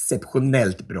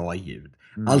exceptionellt bra ljud.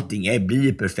 Allting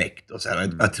blir perfekt. Och så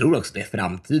här, jag tror också det är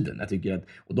framtiden. Jag tycker att,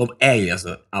 och de är ju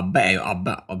ABBA är ju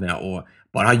ABBA. Och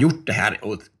bara ha gjort det här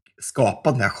och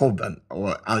skapat den här showen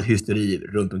och all hysteri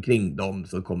runt omkring dem,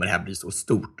 så kommer det här bli så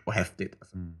stort och häftigt.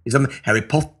 Det är som Harry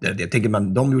Potter. Jag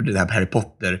tänker de gjorde det här på Harry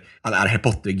Potter, alla Harry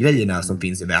Potter-grejerna som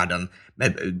finns i världen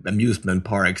med amusement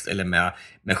parks eller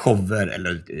med shower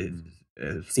eller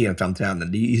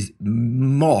scenframträdanden. Det är ju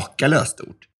makalöst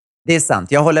stort. Det är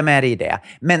sant, jag håller med dig i det.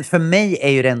 Men för mig är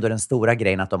ju ändå den stora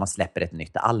grejen att de har släppt ett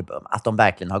nytt album. Att de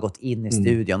verkligen har gått in i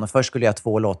studion. Och först skulle jag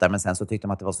 2 låtar, men sen så tyckte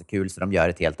de att det var så kul så de gör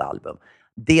ett helt album.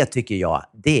 Det tycker jag,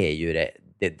 det är ju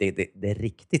det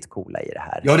riktigt coola i det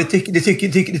här. Ja, det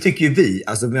tycker ju vi.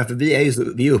 Alltså, för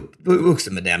vi är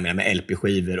uppvuxna med det, med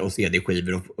LP-skivor och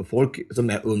CD-skivor. Och folk som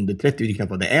är under 30 vet knappt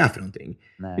vad det är för någonting.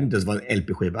 Det är inte ens vad en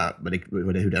LP-skiva,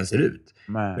 hur den ser ut.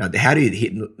 Ja, det här är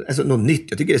ju något nytt.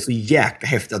 Jag tycker det är så jäkla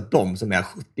häftigt att de som är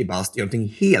 70 bast gör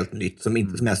någonting helt nytt som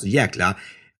är så jäkla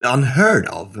unheard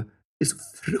of. Det är så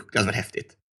fruktansvärt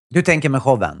häftigt. Du tänker med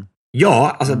showen?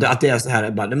 Ja, alltså att det är så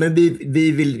här, bara, men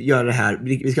vi vill göra det här.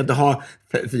 Vi ska inte ha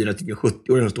 4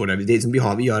 70-åringar som står där. Det är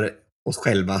som vi gör oss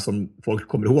själva som folk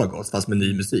kommer ihåg oss, fast med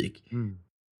ny musik.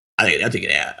 Jag tycker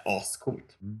det är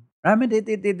ascoolt. Ja, men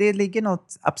det ligger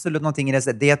absolut någonting i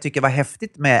det. Det jag tycker var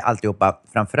häftigt med alltihopa,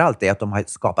 framförallt, är att de har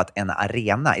skapat en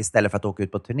arena. Istället för att åka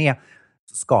ut på turné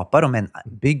så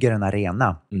bygger en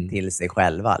arena till sig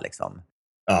själva. Liksom.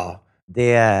 Ja.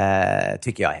 Det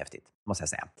tycker jag är häftigt, måste jag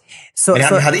säga.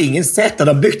 Men hade ingen sett att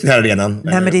de byggt den här arenan?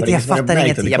 Nej, men jag fattar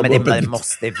ingenting. Ja, men det är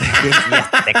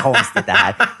jättekonstigt det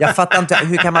här. Jag fattar inte,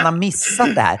 hur kan man ha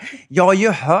missat det här? Jag har ju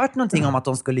hört någonting om att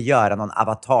de skulle göra någon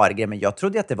avatargrej, men jag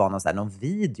trodde att det var någon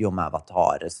video med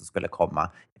avatarer som skulle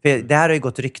komma. För det här har ju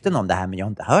gått rykten om det här, men jag har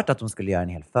inte hört att de skulle göra en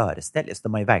hel föreställning. Så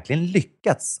de har ju verkligen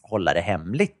lyckats hålla det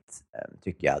hemligt,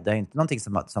 tycker jag. Det är inte någonting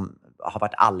som har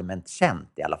varit allmänt känt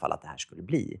i alla fall att det här skulle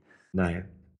bli. Nej.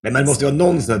 Men man måste ju vara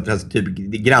någon sån typ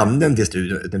grannen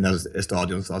till den här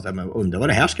stadion sa att man undrar vad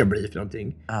det här ska bli för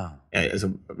någonting.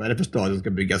 Alltså, vad är det för stadion som ska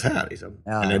byggas här liksom?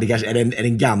 Eller det kanske är det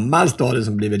en gammal stadion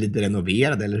som blivit lite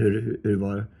renoverad, eller hur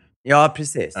var det? Ja,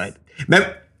 precis. Nej.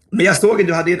 Men jag såg att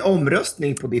du hade en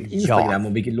omröstning på ditt Instagram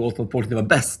om vilken låt som folk var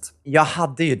bäst. Jag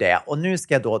hade ju det, och nu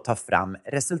ska jag då ta fram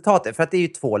resultatet, för att det är ju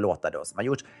 2 låtar då som har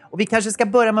gjorts. Och vi kanske ska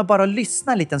börja med bara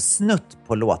lyssna en liten snutt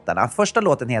på låtarna. Första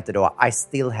låten heter då I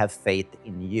Still Have Faith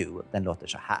In You. Den låter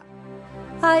så här.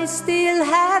 I still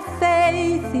have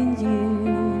faith in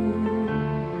you.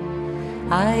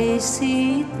 I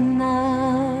see it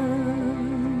now.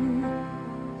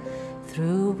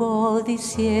 Through all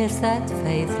these years that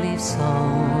faith lives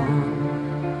on.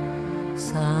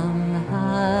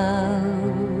 Somehow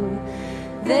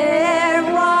there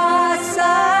was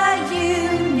a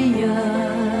union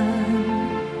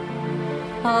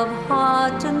of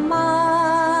heart and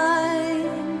mind,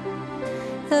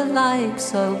 the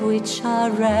likes of which are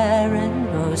rare and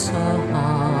oh so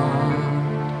hard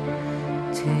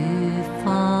to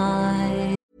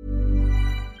find.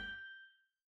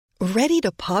 Ready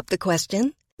to pop the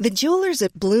question? The jewelers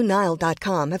at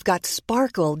BlueNile.com have got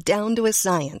sparkle down to a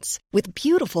science with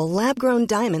beautiful lab-grown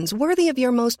diamonds worthy of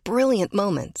your most brilliant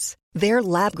moments. Their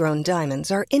lab-grown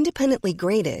diamonds are independently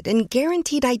graded and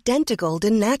guaranteed identical to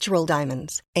natural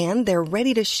diamonds, and they're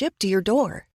ready to ship to your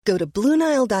door. Go to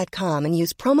BlueNile.com and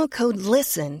use promo code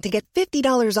LISTEN to get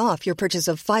 $50 off your purchase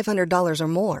of $500 or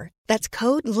more. That's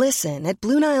code LISTEN at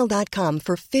BlueNile.com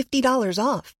for $50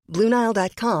 off.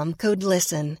 BlueNile.com, code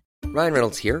LISTEN. Ryan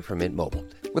Reynolds here from Mint Mobile.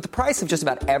 With the price of just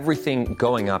about everything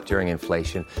going up during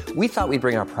inflation, we thought we'd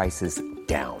bring our prices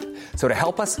down. So to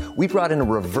help us, we brought in a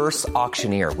reverse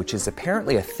auctioneer, which is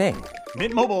apparently a thing.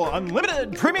 Mint Mobile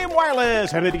Unlimited Premium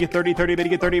Wireless. How to get 30, 30, bit to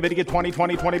get 30, bit to get 20,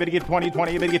 20, 20, bit to get 20,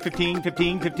 20, bit to get 15,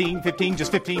 15, 15, 15,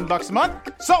 just $15 a month?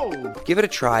 Sold! Give it a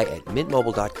try at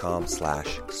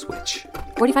mintmobile.com/switch.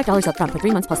 $45 up front for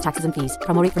 3 months plus taxes and fees.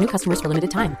 Promo rate for new customers for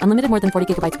limited time. Unlimited more than 40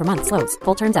 gigabytes per month. Slows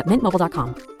full terms at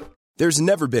mintmobile.com. There's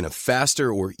never been a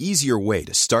faster or easier way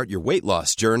to start your weight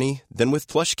loss journey than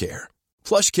with PlushCare.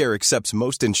 PlushCare accepts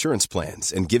most insurance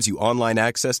plans and gives you online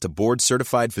access to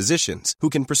board-certified physicians who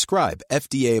can prescribe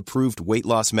FDA-approved weight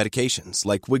loss medications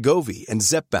like Wegovy and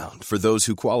Zepbound for those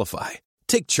who qualify.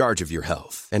 Take charge of your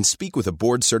health and speak with a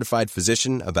board-certified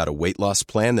physician about a weight loss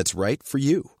plan that's right for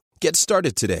you. Get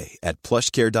started today at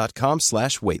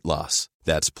plushcare.com/weight loss.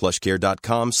 That's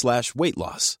plushcare.com/weight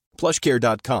loss.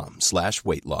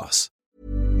 plushcare.com/weight loss.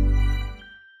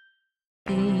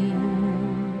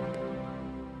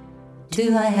 Do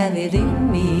I have it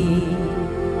in me?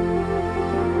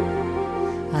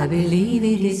 I believe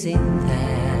it is in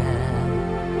there.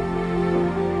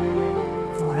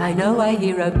 For I know I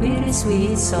hear a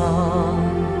bittersweet song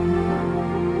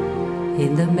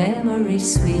in the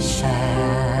memories we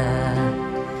share.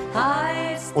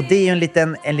 Och det är ju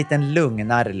en liten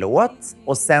lugnare låt.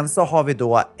 Och sen så har vi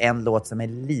då en låt som är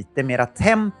lite mera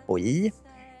tempo i,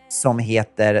 som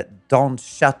heter Don't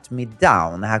Shut Me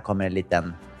Down. Här kommer en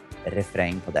liten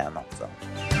refräng på den också. And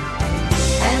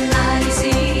I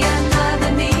see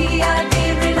another me, I've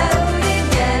been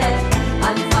reloaded yet.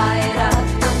 I'm fired up,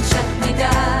 don't shut me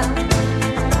down.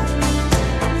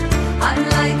 I'm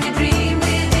like a dream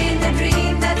within a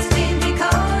dream that's been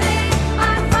decoded.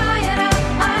 I'm fired up,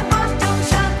 I'm hot, don't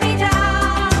shut me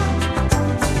down.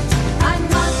 I'm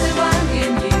not the one you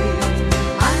knew,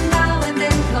 I'm now and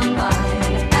then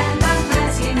combined. And I'm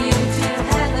asking you to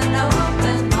have an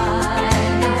open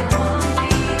mind.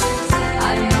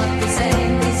 I'm not the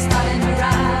same this time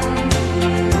around.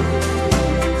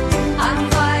 I'm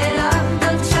fired up,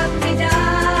 don't shut me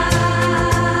down.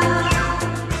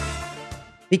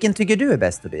 Vilken tycker du är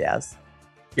bäst, Tobias?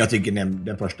 Jag tycker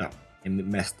den första är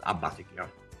mest ABBA, tycker jag.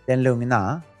 Den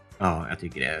lugna? Ja, jag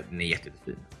tycker den är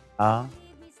jättefin. Ja.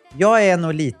 Jag är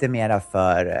nog lite mera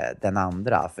för den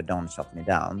andra, för Don't Shut Me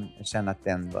Down. Jag känner att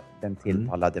den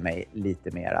tilltalade mig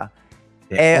lite mera.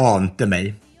 Det ante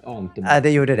mig. Det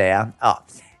gjorde det, ja.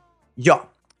 Ja,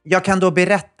 jag kan då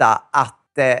berätta att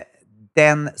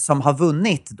den som har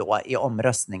vunnit då i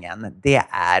omröstningen, det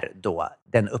är då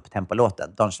den upptempolåten,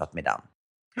 Don't Shut Me Down.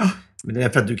 Ja, men det är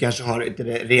för att du kanske har inte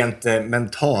rent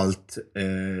mentalt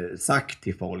sagt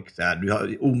till folk så här, du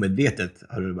har omedvetet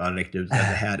har du bara räckt ut att det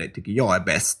här tycker jag är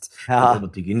bäst. Ja. Och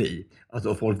vad tycker ni?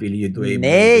 Alltså folk vill ju då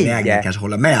benägna kanske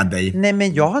hålla med dig. Nej,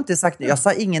 men jag har inte sagt, jag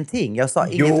sa ingenting. Jag sa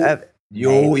inget.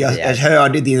 Jag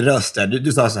hörde din röst där.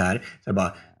 Du sa så här, så jag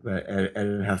bara, är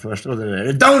det den här första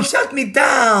låten? Don't shut me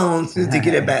down! Så du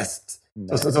tycker det är bäst.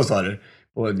 Så sa du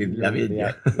på din lilla video.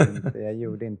 Jag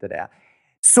gjorde inte det.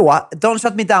 Så, Don't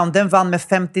Shut Me Down, den vann med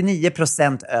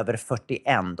 59% över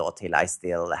 41 då till I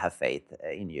Still Have Faith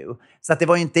in You. Så att det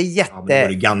var ju inte jätte... Ja, det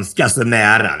var ganska så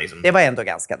nära liksom. Det var ändå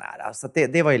ganska nära, så att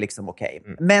det var ju liksom okej.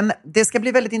 Men det ska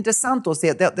bli väldigt intressant att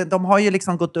se. De har ju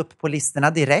liksom gått upp på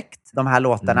listorna direkt, de här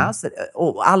låtarna.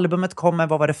 Och albumet kommer,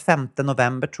 vad var det, 5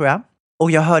 november tror jag.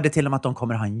 Och jag hörde till och med att de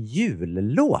kommer ha en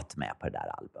jullåt med på det där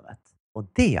albumet. Och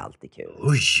det är alltid kul.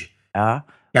 Oj! Ja.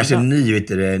 Kanske en ny, vet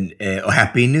du, och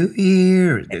Happy New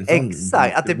Year.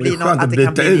 Exakt, att det blir något, att det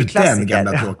kan bli ut den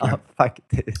gamla tråkiga. Ja,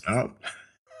 faktiskt. Ja.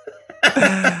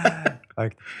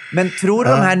 Men tror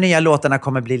du de här nya låtarna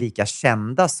kommer bli lika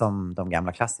kända som de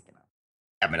gamla klassikerna?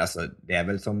 Ja, men alltså, det är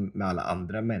väl som med alla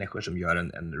andra människor som gör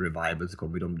en revival, så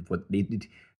kommer de få... Det är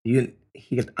ju en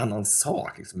helt annan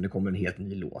sak. Liksom. Det kommer en helt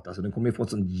ny låt. Alltså, den kommer ju få ett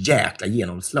sånt jäkla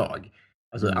genomslag.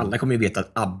 Alltså, alla kommer ju veta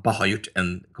att ABBA har gjort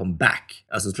en comeback.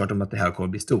 Alltså klart om att det här kommer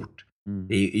bli stort.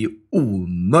 Det är ju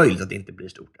omöjligt att det inte blir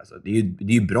stort. Alltså, det är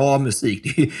ju bra musik.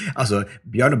 Det är ju, alltså,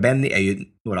 Björn och Benny är ju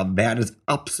några av världens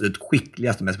absolut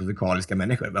skickligaste, mest musikaliska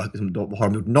människor. Har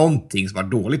de gjort någonting som var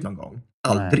dåligt någon gång?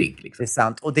 Aldrig. Liksom. Det är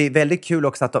sant. Och det är väldigt kul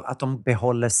också att de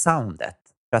behåller soundet.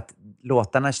 För att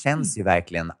låtarna känns ju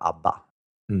verkligen ABBA.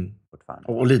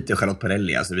 Och lite Charlotte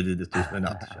Perrelli. Alltså, det är det typ med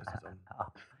natt, känns det som.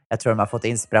 Jag tror de har fått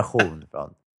inspiration från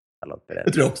Charlotte Perrelli.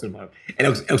 Jag tror också de har.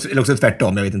 Eller också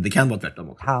tvärtom. Jag vet inte, det kan vara tvärtom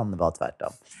också. Kan vara tvärtom.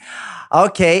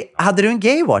 Okej, hade du en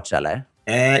Gaywatch eller?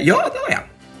 Ja, det var jag.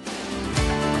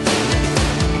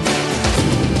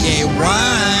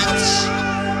 rights.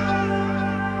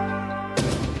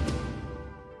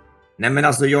 Nej, men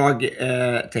alltså jag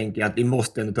tänker att vi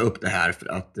måste ändå ta upp det här för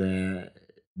att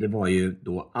det var ju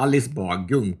då Alice Bah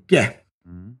Kuhnke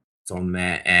som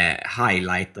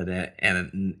highlightade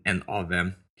en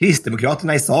av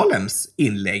Kristdemokraterna i Salems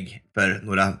inlägg för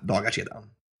några dagar sedan.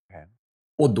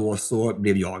 Och då så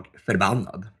blev jag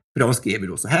förbannad. För de skrev ju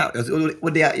då så här.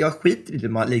 Och det, jag skiter lite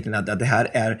med liknande att det här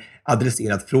är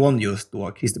adresserat från just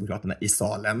då Kristdemokraterna i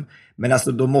Salem. Men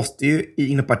alltså då måste ju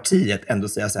inom partiet ändå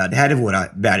säga så här. Det här är våra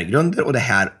värdegrunder och det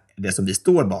här är det som vi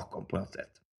står bakom på något sätt.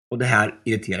 Och det här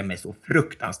irriterar mig så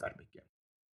fruktansvärt mycket.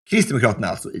 Kristdemokraterna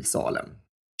alltså i Salem.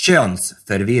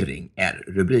 Könsförvirring är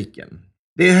rubriken.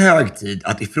 Det är hög tid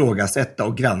att ifrågasätta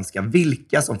och granska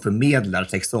vilka som förmedlar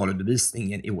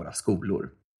sexualundervisningen i våra skolor.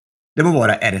 Det må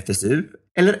vara RFSU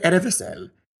eller RFSL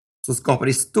som skapar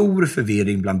i stor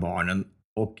förvirring bland barnen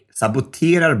och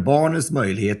saboterar barnens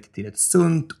möjlighet till ett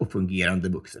sunt och fungerande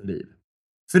vuxenliv.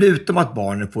 Förutom att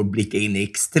barnen får blicka in i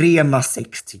extrema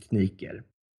sextekniker.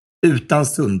 Utan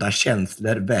sunda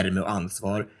känslor, värme och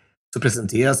ansvar så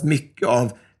presenteras mycket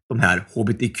av de här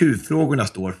HBTQ-frågorna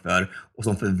står för och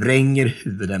som förvränger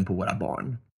huvuden på våra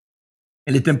barn.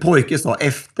 En liten pojke sa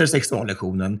efter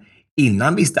sexuallektionen,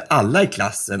 innan visste alla i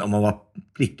klassen om man var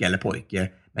flicka eller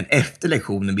pojke, men efter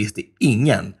lektionen visste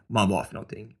ingen vad man var för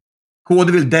någonting.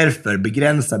 KD vill därför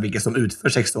begränsa vilka som utför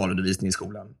sexualundervisning i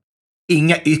skolan.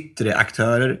 Inga yttre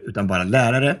aktörer utan bara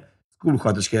lärare,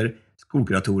 skolsköterskor,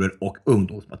 skolkuratorer och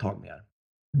ungdomsmottagningar.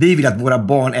 Vi vill att våra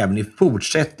barn även i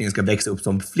fortsättningen ska växa upp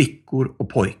som flickor och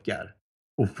pojkar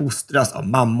och fostras av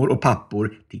mammor och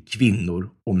pappor till kvinnor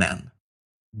och män.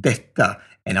 Detta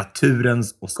är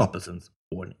naturens och skapelsens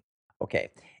ordning. Okej.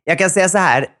 Jag kan säga så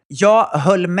här. Jag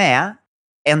höll med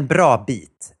en bra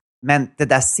bit. Men det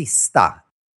där sista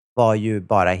var ju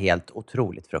bara helt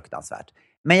otroligt fruktansvärt.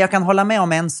 Men jag kan hålla med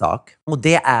om en sak. Och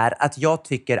det är att jag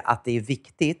tycker att det är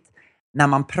viktigt när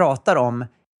man pratar om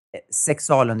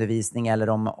sexualundervisning eller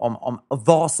om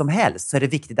vad som helst, så är det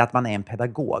viktigt att man är en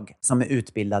pedagog som är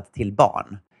utbildad till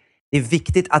barn. Det är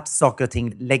viktigt att saker och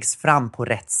ting läggs fram på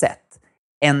rätt sätt.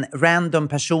 En random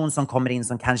person som kommer in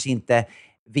som kanske inte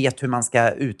vet hur man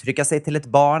ska uttrycka sig till ett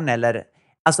barn eller...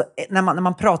 Alltså, när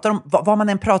man pratar om... Vad man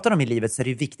än pratar om i livet så är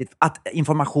det viktigt att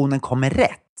informationen kommer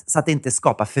rätt. Så att det inte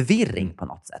skapar förvirring på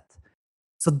något sätt.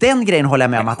 Så den grejen håller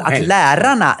jag med om. Att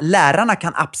lärarna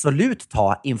kan absolut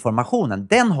ta informationen.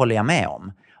 Den håller jag med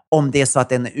om. Om det är så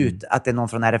att, att det är någon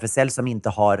från RFSL som inte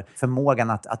har förmågan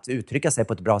att uttrycka sig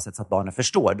på ett bra sätt så att barnen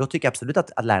förstår. Då tycker jag absolut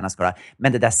att lärarna ska göra.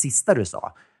 Men det där sista du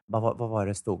sa, vad var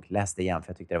det stod? Läs det igen för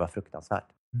jag tyckte det var fruktansvärt.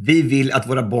 Vi vill att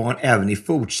våra barn även i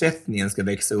fortsättningen ska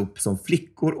växa upp som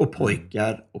flickor och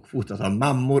pojkar och fostras av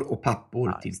mammor och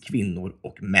pappor till kvinnor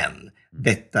och män.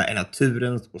 Detta är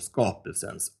naturens och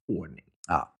skapelsens ordning.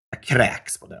 Ja. Jag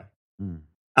kräks på det.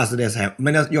 Alltså det är så här.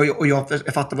 Men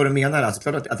jag fattar vad du menar. Alltså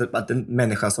klart att en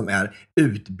människa som är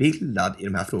utbildad i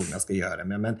de här frågorna ska göra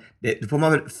det. Men det får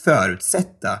man väl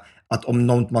förutsätta att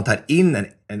om man tar in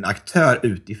en aktör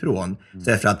utifrån så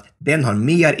är det för att den har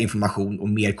mer information och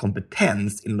mer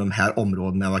kompetens inom de här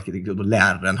områdena än vad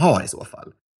läraren har i så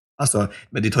fall. Alltså,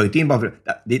 men det tar ju inte in bara för...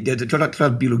 Det är klart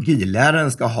att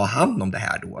biologiläraren ska ha hand om det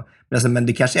här då. Men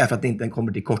det kanske är för att den inte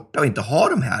kommer till korta och inte har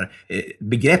de här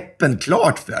begreppen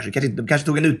klart för sig. De kanske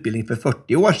tog en utbildning för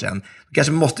 40 år sedan. De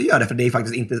kanske måste göra det för det är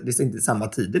faktiskt inte samma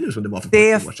tider nu som det var för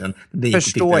 40 år sedan. Det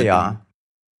förstår jag.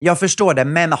 Jag förstår det,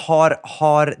 men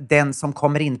har den som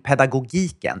kommer in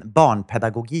pedagogiken,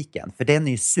 barnpedagogiken, för den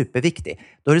är ju superviktig.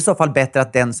 Då är det i så fall bättre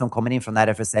att den som kommer in från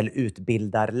RFSL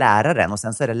utbildar läraren och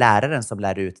sen så är det läraren som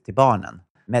lär ut till barnen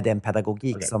med den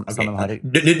pedagogik som de har.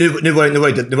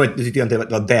 Nu tyckte jag inte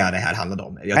det var det här handlade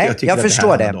om. Jag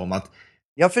förstår det.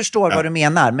 Jag förstår vad du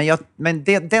menar, men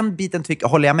den biten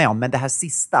håller jag med om. Men det här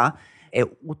sista är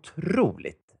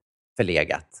otroligt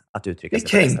förlegat att uttrycka sig.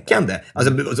 Det är kränkande.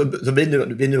 Alltså, så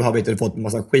vi nu har fått en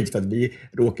massa skit för att vi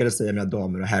råkade säga mina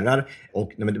damer och herrar.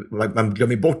 Och man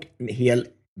glömmer bort en hel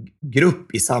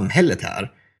grupp i samhället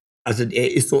här. Alltså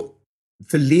det är så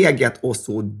förlegat och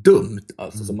så dumt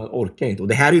alltså, som man orkar inte. Och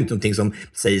det här är ju inte någonting som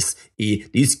sägs det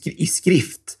är ju i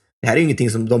skrift. Det här är ju ingenting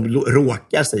som de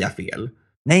råkar säga fel.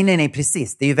 Nej,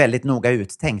 precis. Det är ju väldigt noga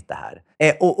uttänkt det här.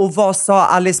 Och vad sa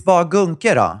Alice Bah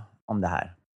Kuhnke då om det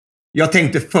här? Jag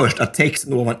tänkte först att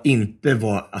texten ovan inte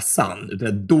var sann, utan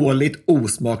ett dåligt,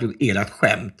 osmakligt och elakt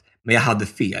skämt. Men jag hade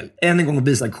fel. Än en gång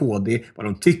visar KD vad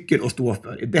de tycker och står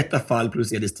för. I detta fall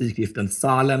producerades tidskriften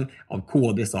Salem av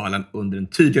KD Salem under den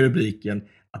tydliga rubriken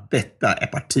att detta är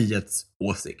partiets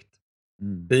åsikt.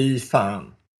 Fy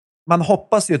fan. Man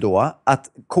hoppas ju då att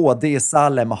KD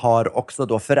Salem har också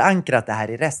då förankrat det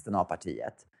här i resten av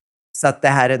partiet. Så att det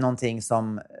här är någonting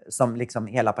som liksom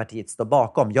hela partiet står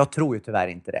bakom. Jag tror ju tyvärr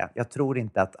inte det. Jag tror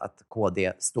inte att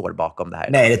KD står bakom det här.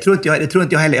 Nej, det tror inte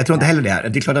jag heller. Jag tror inte heller det här.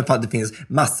 Det är klart att det finns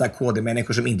massa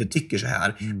KD-människor som inte tycker så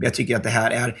här. Men jag tycker att det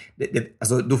här är...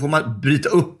 alltså, då får man bryta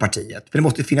upp partiet. För det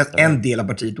måste finnas en del av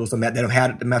partiet då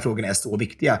där de här frågorna är så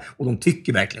viktiga. Och de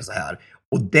tycker verkligen så här.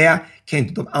 Och det kan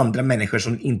inte de andra människor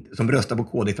som röstar på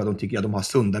KD för att de tycker att de har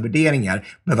sunda värderingar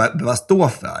behöva stå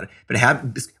för. För det här,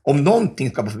 om någonting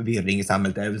skapar förvirring i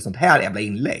samhället är det sånt här jävla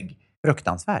inlägg.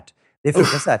 Fruktansvärt. Det är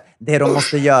fruktansvärt. Det de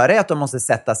måste göra är att de måste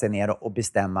sätta sig ner och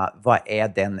bestämma vad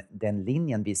är den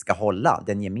linjen vi ska hålla.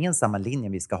 Den gemensamma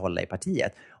linjen vi ska hålla i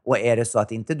partiet. Och är det så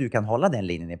att inte du kan hålla den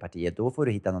linjen i partiet, då får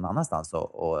du hitta någon annanstans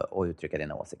och uttrycka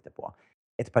dina åsikter på.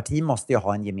 Ett parti måste ju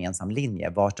ha en gemensam linje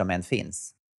vart de än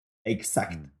finns.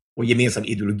 Exakt. Och gemensam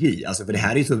ideologi. Alltså, för det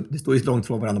här är så, det står ju så långt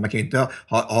från varandra. Man kan ju inte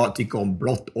tycka om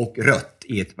blått och rött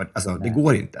i ett parti. Alltså, det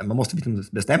går inte. Man måste liksom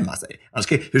bestämma sig.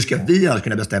 Hur ska vi annars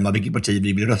kunna bestämma vilket parti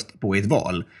vi vill rösta på i ett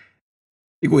val?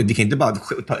 Det går ju. Vi kan inte bara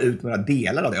ta ut några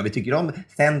delar av det. Vi tycker om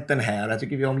Centern här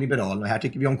tycker vi om Liberalerna och här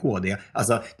tycker vi om KD.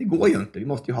 Alltså, det går ju inte. Vi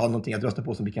måste ju ha någonting att rösta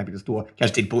på som vi kan stå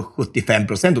kanske till på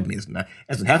 75% åtminstone.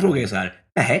 En sån här fråga är så här,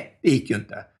 nej, det gick ju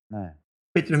inte. Nej.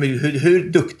 Vet du hur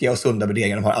duktiga och sunda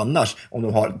värderingar de har annars om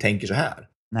de tänker så här?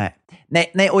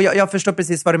 Nej, och jag förstår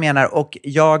precis vad du menar och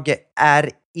jag är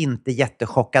inte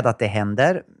jättechockad att det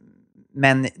händer.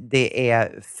 Men det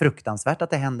är fruktansvärt att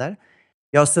det händer.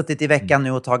 Jag har suttit i veckan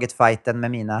nu och tagit fighten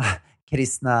med mina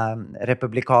kristna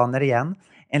republikaner igen.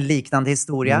 En liknande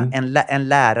historia. En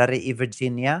lärare i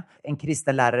Virginia. En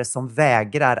kristen lärare som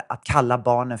vägrar att kalla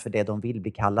barnen för det de vill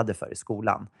bli kallade för i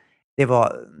skolan. Det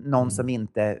var någon som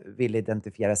inte ville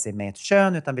identifiera sig med ett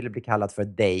kön utan ville bli kallad för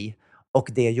they. Och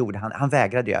det gjorde han. Han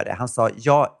vägrade göra det. Han sa,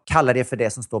 jag kallar det för det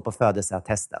som står på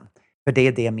födelseattesten. För det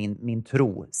är det min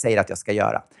tro säger att jag ska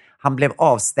göra. Han blev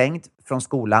avstängd från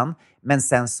skolan. Men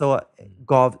sen så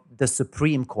gav the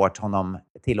Supreme Court honom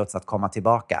tillåtelse att komma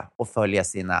tillbaka och följa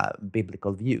sina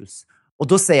biblical views. Och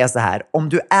då säger jag så här, om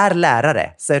du är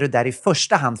lärare så är du där i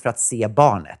första hand för att se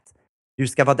barnet. Du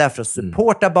ska vara där för att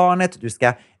supporta barnet. Du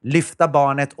ska lyfta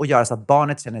barnet och göra så att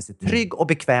barnet känner sig trygg och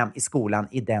bekväm i skolan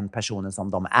i den personen som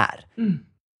de är.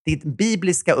 Ditt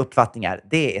bibliska uppfattningar,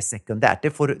 det är sekundärt.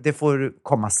 Det får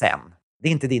komma sen. Det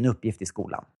är inte din uppgift i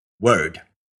skolan. Word.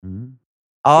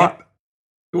 Ja. Yep.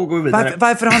 Då går vi vidare.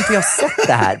 Varför har inte jag sett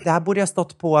det här? Det här borde jag ha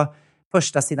stått på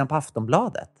första sidan på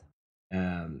Aftonbladet.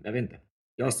 Jag vet inte.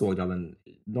 Jag såg det av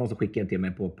någon som skickade till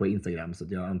mig på Instagram, så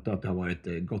att jag antar att det har varit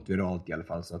gått viralt i alla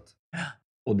fall. Så att,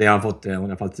 och det har fått i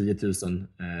alla fall 10 000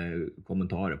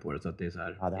 kommentarer på det, så att det är så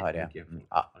här. Ja, det har det.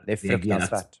 Ja, det är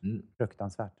fruktansvärt.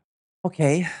 Fruktansvärt.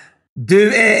 Okej.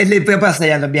 Du, får jag bara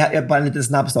säga bara en liten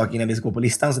snabb sak innan vi ska gå på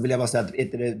listan, så vill jag bara säga att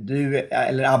du,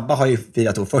 eller Abba har ju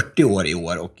firat 40 år i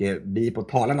år och vi på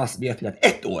Talarnas, vi har firat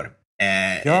 1 år.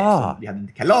 Ja. Vi hade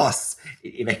ett kalas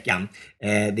i veckan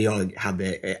där jag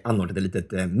hade anordnat ett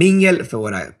litet mingel för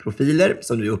våra profiler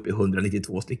som nu är uppe i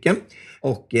 192 stycken.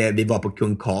 Och vi var på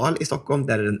Kung Karl i Stockholm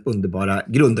där den underbara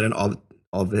grundaren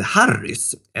av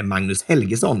Harrys, Magnus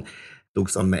Helgesson, stod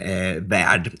som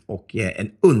värd, och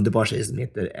en underbar tjej som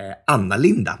heter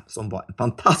Anna-Linda som var en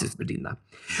fantastisk värdinna.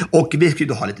 Och vi skulle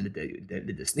då ha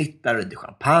lite snittar och lite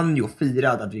champagne och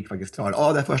fira att vi faktiskt klarade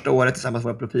av det första året tillsammans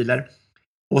med våra profiler.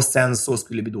 Och sen så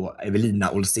skulle vi då,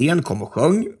 Evelina Olsén kom och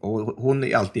sjöng. Och hon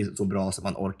är alltid så bra som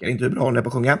man orkar. Inte hur bra hon är på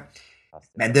att sjunga.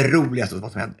 Men det roligaste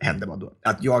vad som hände var då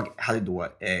att jag hade då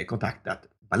kontaktat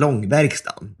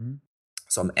Ballongverkstan.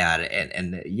 Som är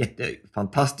en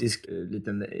jättefantastisk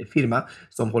liten firma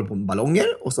som håller på med ballonger.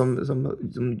 Och som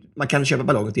man kan köpa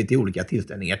ballonger till olika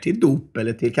tillställningar. Till dop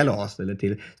eller till kalas eller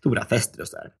till stora fester och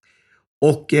så där.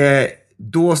 Och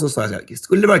då så sa jag så här,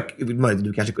 skulle det vara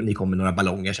möjligt att ni kommer med några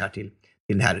ballonger så här till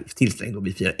den här tillställningen då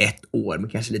vi firar 1 år, men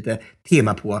kanske lite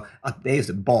tema på att det är just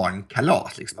ett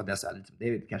barnkalas liksom, att det är så här, det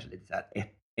är kanske lite så här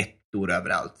ett år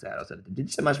överallt så här, och så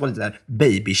lite man får lite så här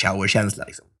baby shower känsla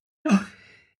liksom. Ja,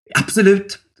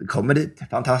 absolut. Så kommer dit,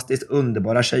 fantastiskt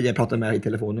underbara tjejer, pratar med i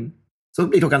telefonen. Så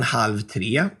blir klockan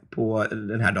 2:30 på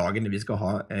den här dagen när vi ska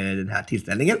ha den här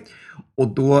tillställningen,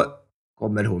 och då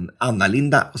kommer hon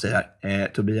Anna-Linda och säger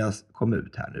Tobias, kom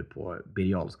ut här nu på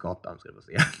Birger Jarlsgatan ska du få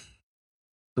se.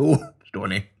 Då, förstår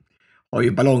ni, har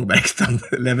ju Ballongverkstan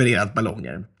levererat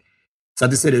ballonger. Så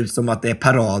att det ser ut som att det är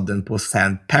paraden på St.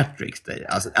 Patrick's Day.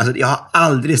 Alltså jag har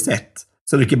aldrig sett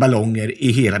så mycket ballonger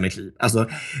i hela mitt liv. Alltså,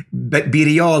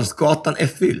 Birger Jarlsgatan är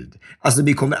fylld. Alltså,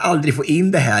 vi kommer aldrig få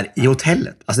in det här i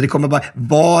hotellet. Alltså, det kommer bara,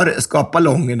 var ska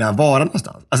ballongerna vara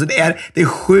någonstans? Alltså, det är det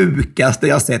sjukaste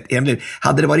jag har sett i hela mitt liv.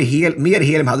 Hade det varit mer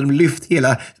helium hade de lyft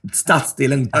hela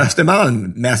stadsdelen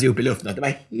Östermalm med sig upp i luften. Det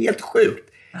var helt sjukt.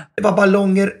 Det var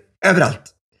ballonger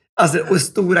överallt. Alltså, och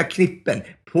stora knippen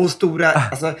på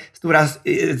stora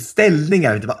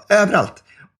ställningar. Det var överallt.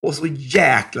 Och så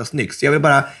jäkla snyggt. Så jag vill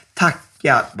bara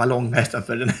tacka Ballongmästaren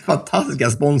för den här fantastiska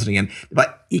sponsringen.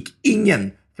 Gick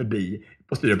ingen förbi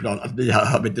på Stureplan att vi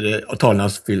har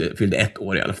Talnas fyllde 1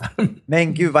 år i alla fall.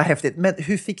 Men gud vad häftigt. Men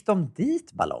hur fick de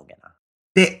dit ballongerna?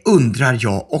 Det undrar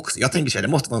jag också. Jag tänker så det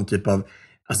måste vara en typ av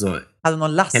hade de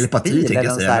någon lastbil telepati, eller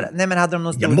någon sån nej, men hade de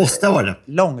någon stor måste ha det.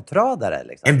 Långtradare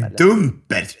liksom, en eller?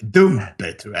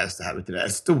 dumper tror jag så här, vet du,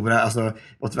 stora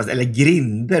eller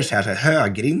grinder så här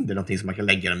höggrinder, någonting som man kan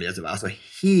lägga dem i, alltså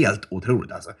helt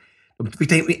otroligt alltså. De fick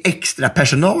ta in extra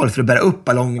personal för att bära upp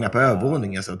ballongerna på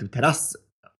övervåningen så typ terrass.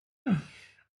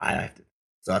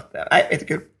 Så att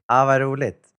jättekul. Ja, vad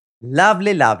roligt.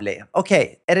 Lovely.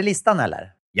 Okej, är det listan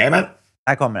eller? Jajamän.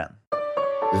 Här kommer den.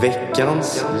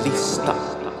 Veckans lista.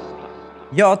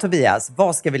 Ja, Tobias,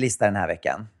 vad ska vi lista den här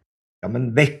veckan? Ja,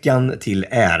 men veckan till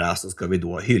ära så ska vi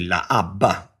då hylla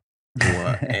ABBA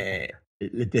på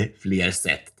lite fler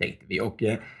sätt, tänkte vi. Och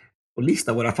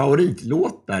lista våra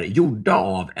favoritlåtar gjorda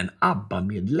av en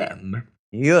ABBA-medlem.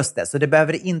 Just det, så det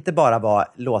behöver inte bara vara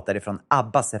låtar ifrån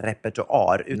ABBAs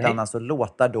repertoar, utan alltså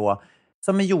låtar då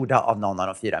som är gjorda av någon av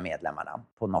de 4 medlemmarna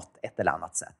på ett eller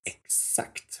annat sätt.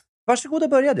 Exakt. Varsågod och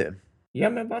börja du. Ja,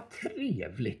 men vad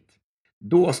trevligt.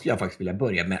 Då skulle jag faktiskt vilja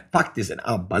börja med faktiskt en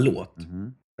ABBA-låt.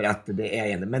 För att det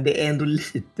är ändå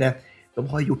lite... De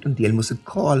har gjort en del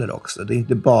musikaler också. Det är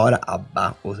inte bara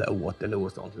ABBA och så här Waterloo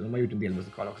och sånt. De har gjort en del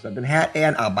musikaler också. Den här är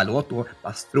en ABBA-låt då,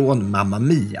 fast från Mamma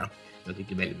Mia. Jag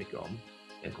tycker väldigt mycket om.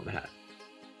 Den kommer här.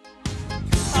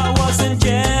 I wasn't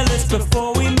jealous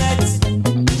before we met.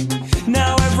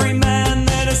 Now every man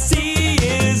that I see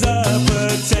is a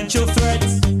potential threat.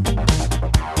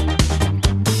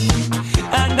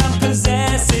 And I'm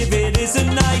possessive, it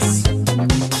isn't nice.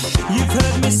 You've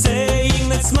heard me saying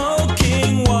that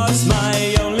smoking was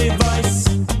my only vice.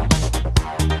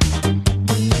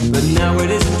 But now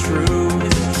it isn't true.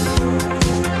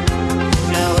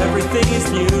 Now everything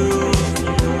is new.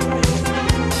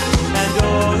 And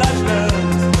all I've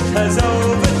learned has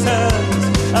overturned.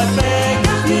 I beg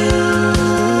of you.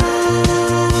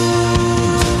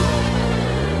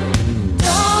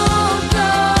 Don't go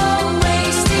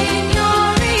wasting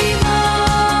your emotion.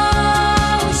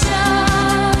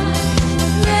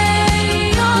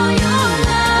 Lay all your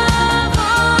love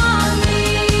on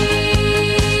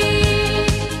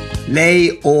me.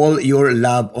 Lay all your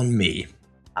love on me.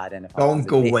 Ja, den är Don't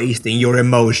go wasting your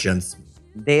emotions.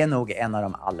 Det är nog en av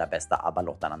de allra bästa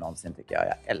ABBA-låtarna någonsin, tycker jag.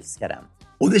 Jag älskar den.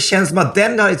 Och det känns som att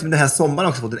den har liksom den här sommaren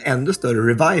också fått en ännu större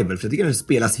revival. För jag tycker den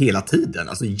spelas hela tiden.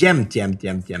 Alltså jämt.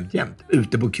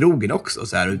 Ute på krogen också.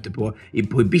 Så här, ute på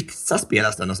Ibiza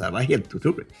spelas den och så här. Det var helt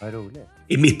otroligt. Vad roligt.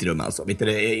 I mitt rum alltså.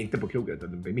 Inte på krogen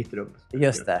utan i mitt rum.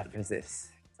 Just det, precis.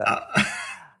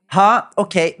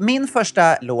 Okej. Min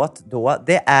första låt då,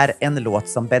 det är en låt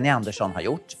som Benny Andersson har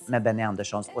gjort med Benny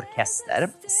Anderssons orkester.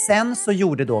 Sen så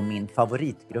gjorde då min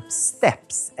favoritgrupp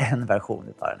Steps en version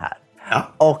av den här.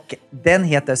 Ja. Och den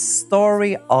heter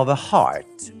Story of a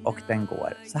Heart och den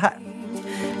går så här.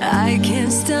 I can't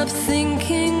stop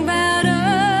thinking about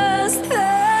us.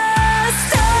 The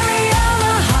story of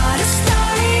a heart, a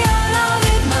story all of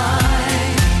it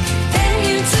mine. Then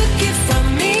you took it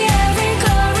from me every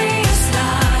glorious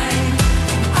night.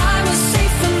 I was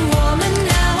safe and warm and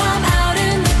now I'm out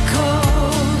in the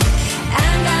cold.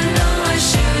 And I know I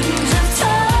shouldn't have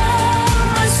told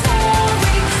my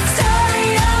story. Story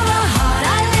of a heart,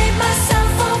 I laid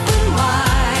myself open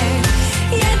wide.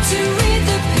 Yet to read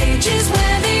the pages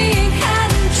where the ink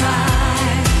hadn't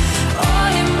dried.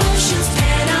 All emotions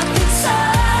pan up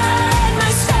inside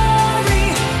my story.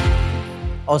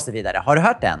 Och så vidare. Har du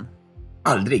hört den?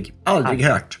 Aldrig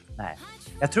hört. Nej.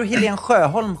 Jag tror Helene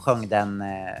Sjöholm sjöng den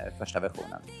första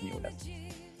versionen som gjordes.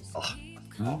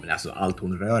 Ja, men alltså allt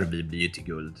hon rör blir ju till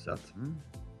guld. Så att...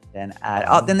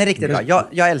 Den är riktigt bra.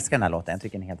 Jag älskar den här låten. Jag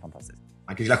tycker den är helt fantastisk.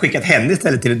 Man kanske ha skickat henne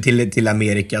istället till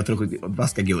Amerika för att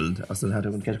vaska guld. Alltså den här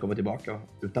hon kanske kommer tillbaka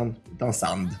utan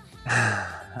sand.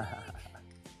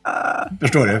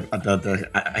 Förstår du?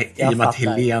 I och med att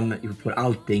Helene får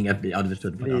allting att bli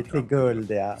till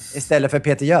guld, ja. Istället för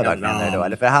Peter Jöback menar du då?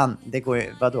 Eller för han, det går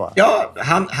ju, vadå? Ja,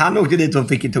 han åkte dit och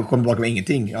fick inte komma tillbaka med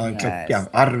ingenting. Ja, en klocka.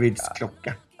 Arvids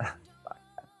klocka.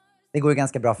 Det går ju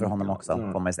ganska bra för honom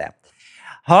också, får man säga.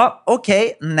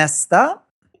 Okej, nästa.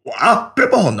 Och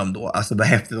apropå honom då, alltså vad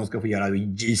häftigt de ska få göra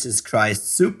Jesus Christ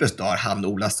Superstar, han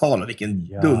och Ola Salo, vilken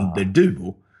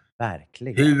dunderduo.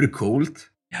 Verkligen. Hur coolt?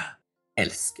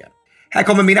 Älskar. Här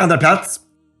kommer min andra plats.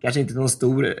 Kanske inte någon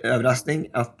stor överraskning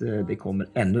att det kommer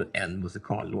ännu en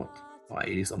musikallåt. Jag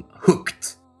är liksom hooked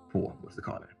på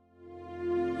musikaler.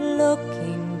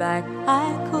 Looking back,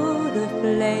 I could have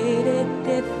played it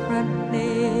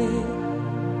differently.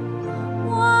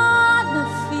 One a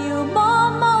few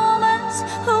more moments,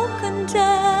 who can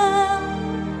tell?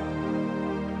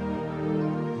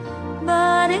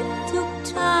 But it took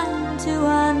time to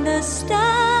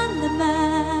understand the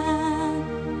man.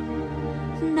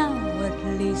 Now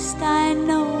at least I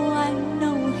know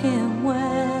him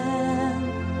well.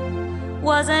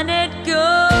 Wasn't it good?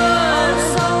 Oh,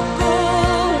 so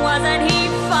good. Wasn't he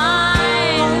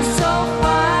fine? Oh, so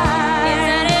fine.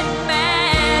 Isn't it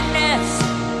madness?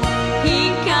 He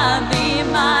can't be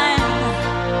mine.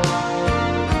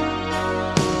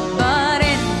 But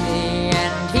in the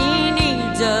end, he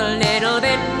needs a little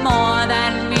bit more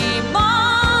than me.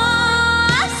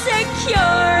 More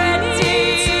security.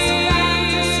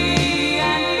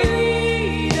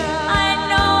 I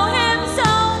know him so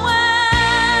well.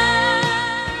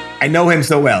 I know him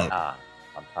so well. Ja,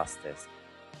 fantastiskt.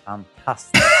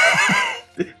 Fantastiskt.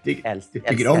 Du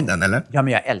tycker om den, eller? Ja,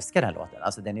 men jag älskar den låten.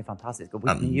 Alltså, den är fantastisk. Och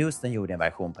Whitney Houston gjorde en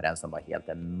version på den som var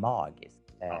helt magisk.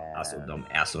 Ja, alltså, de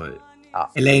är så...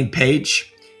 Elaine Page.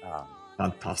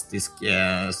 Fantastisk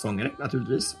sångare,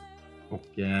 naturligtvis. Och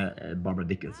Barbara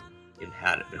Dickinson i den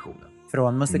här versionen.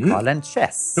 Från musikalen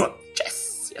Chess. Från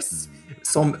Chess, yes.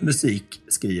 Som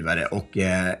musikskrivare och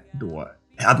då...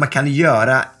 Att man kan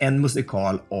göra en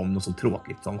musikal om något så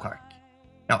tråkigt som schack.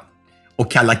 Ja.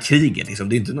 Och kalla kriget, liksom.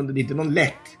 Det är inte någon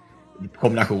lätt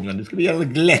kombinationen. Du skulle göra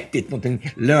något lättigt,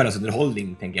 någonting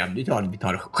lördagsunderhållning, tänker jag. Vi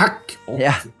tar schack och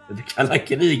det kalla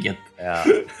kriget. Ja.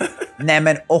 Nej,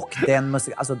 men och den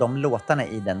alltså de låtarna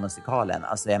i den musikalen.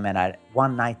 Alltså jag menar,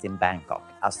 One Night in Bangkok.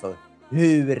 Alltså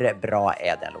hur bra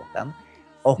är den låten?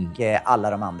 Och alla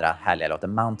de andra härliga låtar.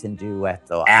 Mountain Duet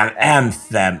och...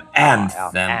 Anthem.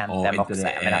 Anthem också.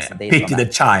 Men alltså, det är Pity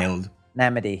the Child.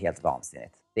 Nej, men det är helt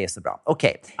vansinnigt. Det är så bra.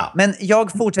 Okej. Men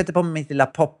jag fortsätter på mitt lilla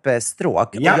popstråk.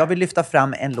 Ja. Och jag vill lyfta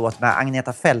fram en låt med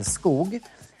Agneta Fältskog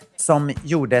som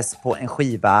gjordes på en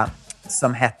skiva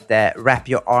som hette Wrap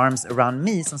Your Arms Around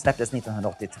Me som släpptes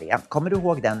 1983. Kommer du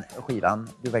ihåg den skivan?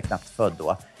 Du var knappt född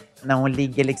då. När hon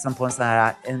ligger liksom på en sån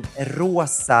här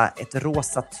ett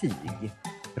rosa tyg.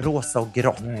 Rosa och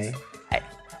grått. Nej.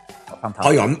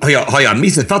 Har jag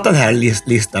missuppfattat den här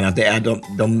listan att det är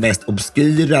de mest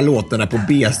obskyra låtarna på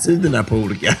B-sidorna på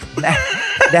olika... Nej,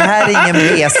 det här är ingen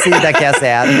B-sida kan jag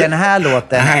säga. Den här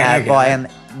låten var en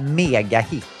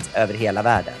megahit över hela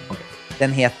världen. Okay.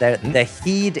 Den heter The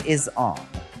Heat Is On.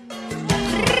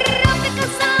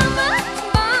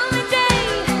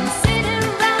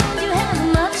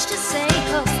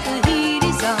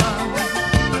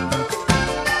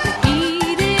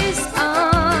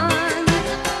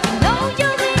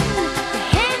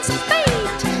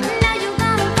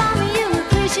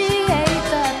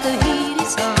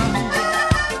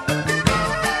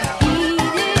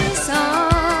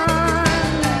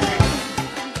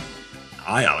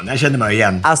 Jag känner mig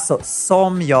igen. Alltså,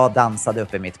 som jag dansade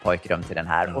upp i mitt pojkrum till den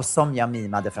här och som jag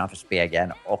mimade framför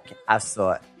spegeln. Och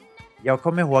alltså, jag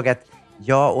kommer ihåg att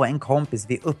jag och en kompis,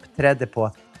 vi uppträdde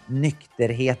på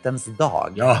nykterhetens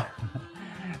dag. Ja.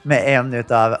 Med en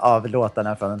av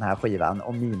låtarna från den här skivan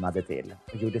och mimade till.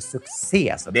 Och gjorde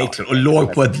succé så. Det är klart. Och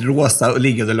låg på ett rosa och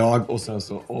liggande lag och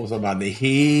så bara The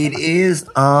heat is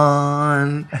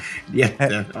on.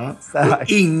 Jätte. Ja.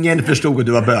 Och ingen förstod att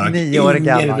du var bög. 9 år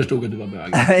gammal. Ingen förstod att du var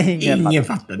bög. Ingen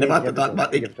fattade. Det var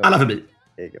alla förbi.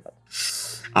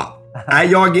 Ja.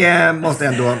 Nej, jag måste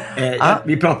ändå...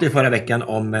 Vi pratade ju förra veckan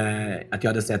om att jag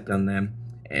hade sett en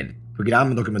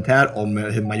dokumentär om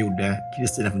hur man gjorde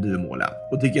Kristina från Duvemåla.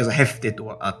 Och tycker jag är så häftigt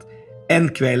då att en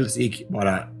kväll så gick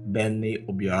bara Benny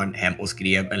och Björn hem och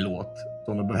skrev en låt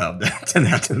som de behövde till den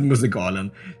här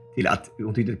musikalen till att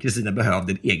hon tyckte att Kristina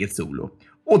behövde ett eget solo.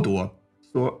 Och då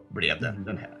så blev det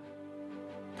den här.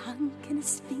 Tanken är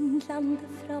svindlande,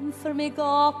 framför mig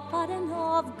gapar en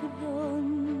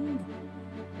avgrund.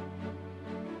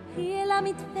 Hela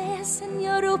mitt väsen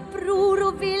gör uppror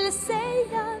och vill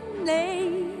säga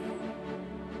nej.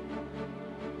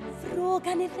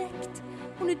 Frågan är väckt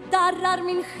och nu darrar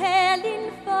min själ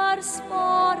inför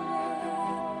svaret.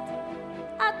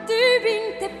 Att du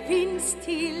inte finns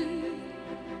till,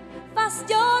 fast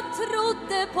jag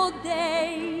trodde på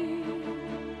dig.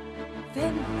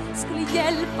 Vem skulle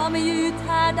hjälpa mig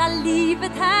uthärda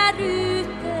livet här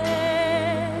ute?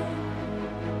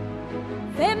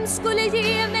 Vem skulle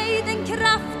ge mig den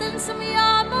kraften som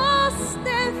jag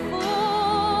måste få?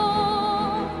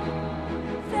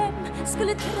 Vem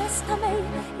skulle trösta mig?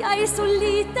 Jag är så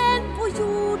liten på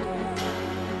jorden.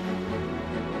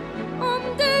 Om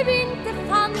du inte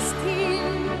fanns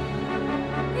till,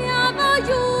 ja, vad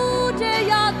gjorde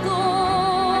jag då?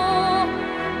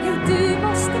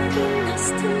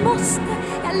 måste,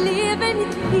 jag lever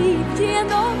mitt liv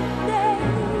genom dig.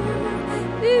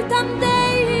 Utan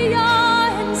dig är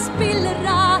jag en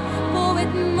spillra på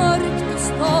ett mörkt och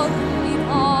stormigt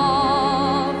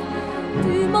hav.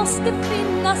 Du måste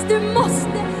finnas, du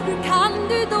måste, hur kan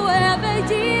du då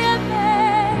överge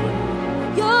mig?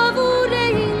 Jag vore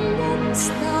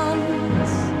ingenstans,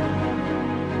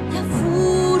 jag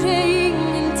vore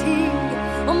ingenting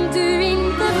om du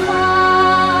inte fanns.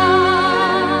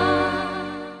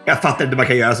 Jag fattar inte hur man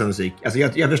kan göra sån musik. Alltså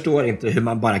jag förstår inte hur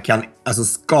man bara kan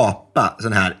skapa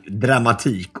sån här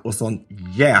dramatik och sån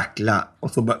jäkla...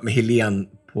 Och så med Helene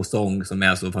på sång som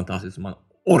är så fantastisk som man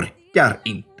orkar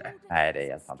inte. Nej, det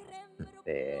är helt fantastiskt.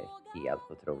 Det är helt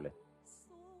otroligt.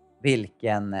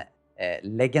 Vilken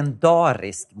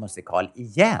legendarisk musikal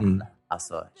igen.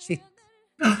 Alltså, shit.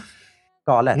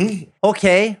 Galet.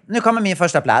 Okej, nu kommer min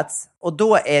första plats. Och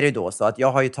då är det då så att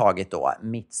jag har ju tagit då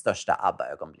mitt största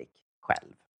ABBA-ögonblick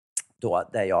själv. Då,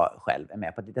 där jag själv är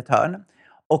med på ett litet hörn.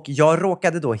 Och jag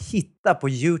råkade då hitta på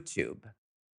YouTube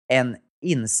en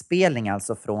inspelning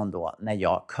alltså från då när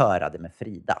jag körade med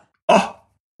Frida.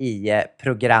 I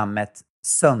programmet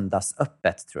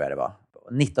Söndagsöppet tror jag det var.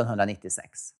 1996.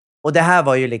 Och det här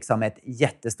var ju liksom ett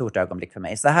jättestort ögonblick för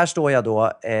mig. Så här står jag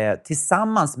då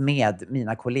tillsammans med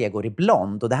mina kollegor i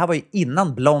Blond. Och det här var ju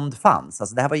innan Blond fanns.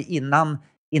 Alltså det här var ju innan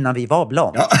vi var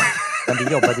Blond. Ja. Men vi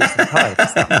jobbade ju som kör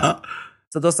tillsammans.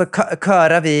 Så då så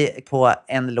körar vi på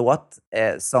en låt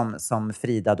som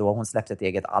Frida då, hon släppte ett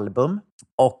eget album.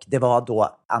 Och det var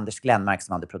då Anders Glenmark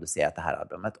som hade producerat det här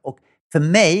albumet. Och för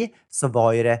mig så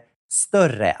var ju det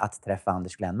större att träffa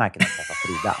Anders Glenmark än att träffa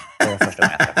Frida. Det var första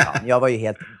gången jag träffade honom. Jag var ju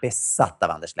helt besatt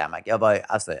av Anders Glenmark. Jag var ju,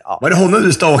 alltså, ja. Var det honom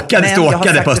du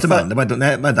stalkade på Östermalm? Det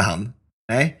var inte han?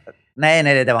 Nej?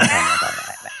 Nej, det var inte han.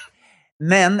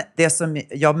 Men det som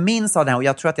jag minns av den här, och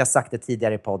jag tror att jag sagt det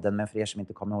tidigare i podden, men för er som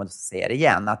inte kommer ihåg det så säger jag det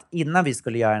igen, att innan vi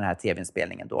skulle göra den här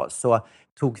tv-inspelningen då, så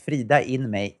tog Frida in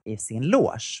mig i sin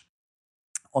loge.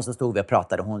 Och så stod vi och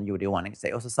pratade och hon gjorde i ordning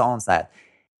sig. Och så sa hon så här: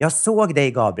 jag såg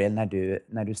dig, Gabriel,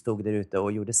 när du stod där ute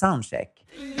och gjorde soundcheck.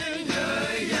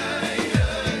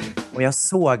 Och jag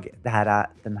såg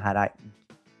den här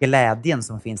glädjen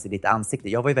som finns i ditt ansikte.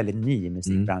 Jag var ju väldigt ny i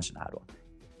musikbranschen här då.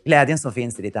 Glädjen som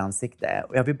finns i ditt ansikte.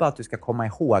 Och jag vill bara att du ska komma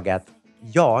ihåg att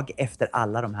jag efter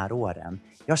alla de här åren,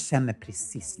 jag känner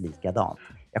precis likadant.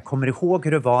 Jag kommer ihåg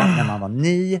hur det var när man var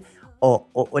ny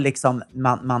och liksom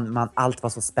allt var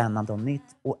så spännande och nytt.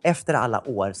 Och efter alla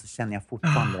år så känner jag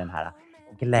fortfarande den här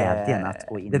glädjen att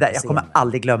gå in. Det där, jag kommer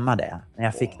aldrig glömma det. När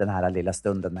jag fick den här lilla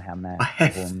stunden med henne.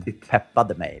 Hon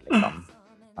peppade mig liksom.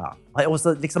 Ja. Och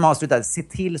så liksom avslutade, se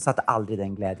till så att aldrig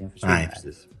den glädjen försvinner. Nej,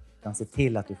 precis. Utan se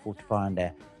till att du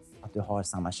fortfarande, att du har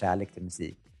samma kärlek till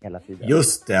musik hela tiden.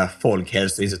 Just det,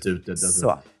 Folkhälsoinstitutet. Alltså.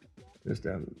 Så. Just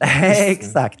det.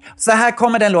 Exakt. Så här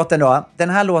kommer den låten då. Den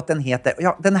här låten heter,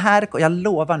 jag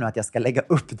lovar nu att jag ska lägga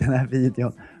upp den här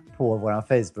videon på vår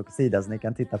Facebook-sida så ni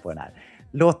kan titta på den här.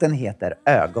 Låten heter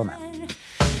Ögonen.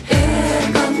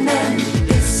 Ögonen,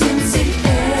 det syns i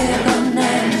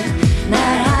ögonen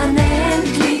när han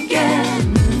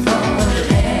äntligen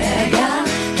får äga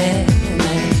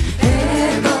henne.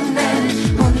 Ögonen,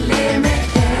 hon ler med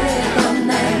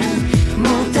ögonen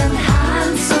mot en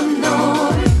hand som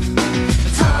når,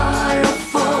 tar och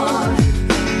får.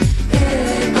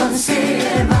 Ögon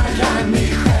ser varann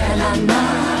i själarna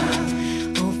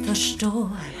och förstår.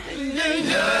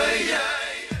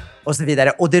 Och så vidare.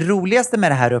 Och det roligaste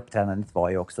med det här uppträdandet var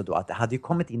ju också då att det hade ju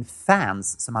kommit in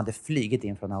fans som hade flygit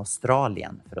in från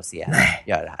Australien för att se henne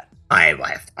göra det här. Nej, vad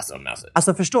häftigt.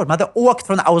 Alltså förstår du, man hade åkt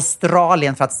från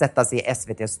Australien för att sätta sig i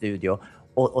SVT-studio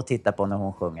och titta på när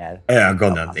hon sjunger.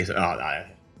 Ögonen. Liksom,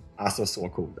 alltså så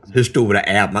coolt. Alltså, hur stora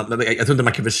är man? Jag tror inte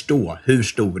man kan förstå hur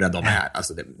stora de är.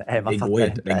 Alltså, det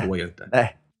går ju inte.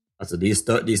 Nej. Alltså det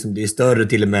är större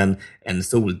till och med än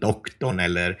Soldoktorn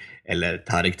eller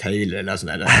Tareq Taylor eller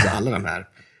sådär. Alltså alla de här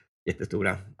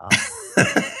jättestora. Ja,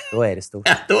 då är det stort.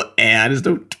 Då är det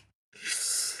stort.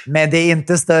 Men det är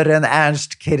inte större än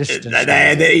Ernst Kirchstein.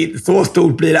 Nej, det är så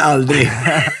stort blir det aldrig.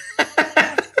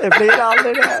 Det blir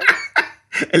aldrig det.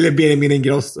 Eller Benjamin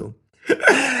Ingrosso.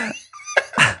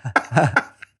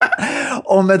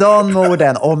 Och med de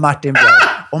orden, och Martin Björk,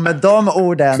 och med de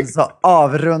orden så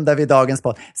avrundar vi dagens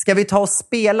podd. Ska vi ta och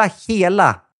spela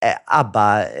hela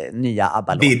nya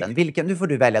ABBA-låten? Vilken, nu får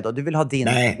du välja då. Du vill ha din.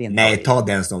 Nej, ta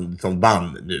den som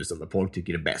vann nu, som folk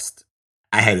tycker är bäst.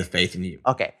 I have faith in you.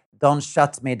 Okej, Don't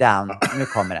Shut Me Down. Nu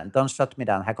kommer den. Don't Shut Me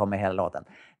Down. Här kommer hela låten.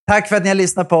 Tack för att ni har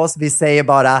lyssnat på oss. Vi säger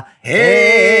bara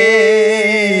hej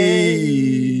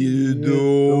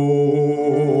då.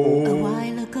 A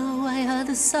while ago I heard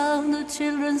the sound of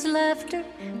children's laughter.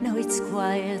 Now it's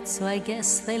quiet, so I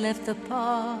guess they left the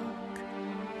park.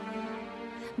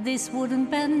 This wooden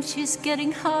bench is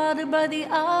getting harder by the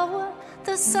hour.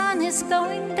 The sun is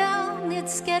going down,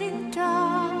 it's getting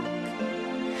dark.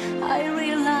 I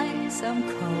realize I'm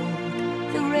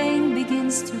cold, the rain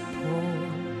begins to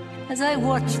pour as I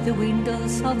watch the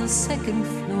windows on the second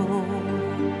floor.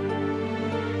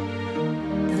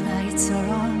 The lights are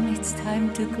on, it's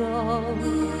time to go.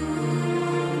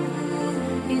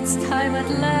 It's time at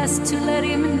last to let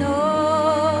him know.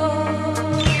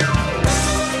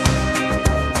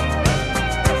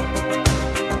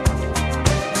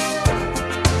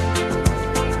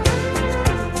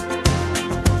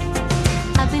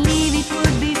 I believe it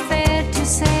would be fair to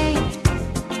say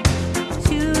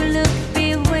you look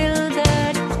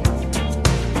bewildered,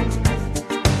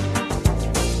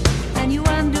 and you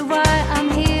wonder why I'm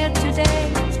here today.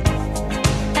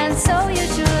 And so you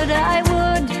should, I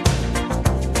would.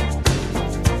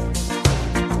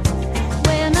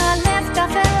 When I left, I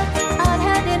felt I'd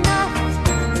had enough,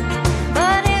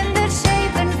 but in the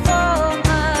shape and form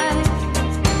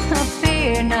I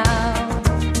fear now.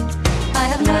 I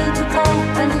have learned to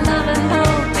cope, and love and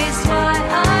hope is why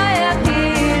I am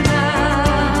here now.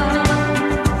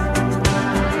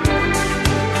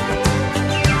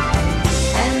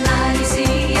 And now you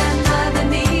see another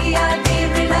me, I've been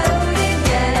reloaded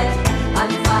yet.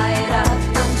 I'm fired up,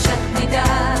 don't shut me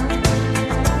down.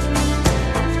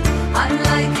 I'm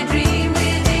like a dream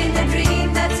within a dream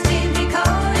that's been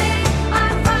decoded.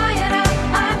 I'm fired up,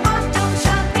 I'm hot, don't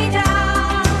shut me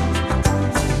down.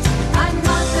 I'm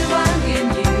not the one you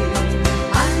knew,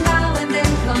 I'm now and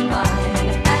then combined,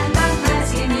 and I'm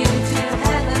asking you to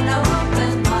have an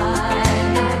open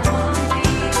mind. I won't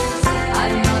be the same,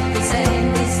 I'm not the same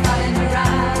this time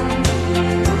around.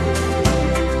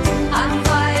 I'm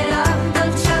fired up,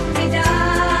 don't shut me down.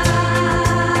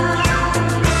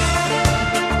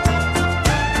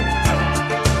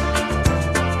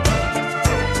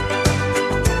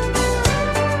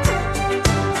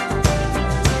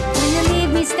 When you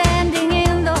leave me standing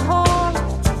in the hall,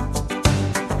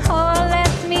 or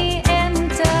let me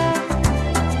enter,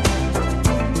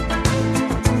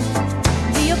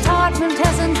 the apartment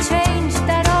hasn't changed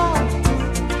at all.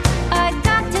 I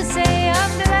got to say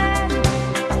I'm glad.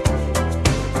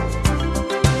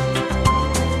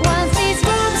 Once these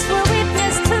rooms were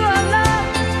witness to our love,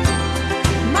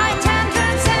 my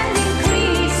tantrums and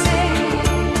increasing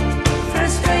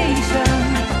frustration.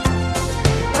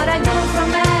 But I go from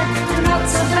mad to not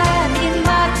so bad in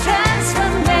my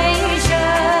transformation.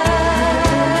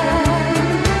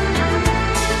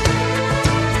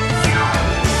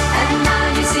 And now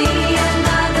you see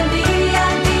another me,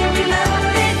 I've been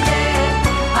reloaded there.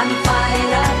 I'm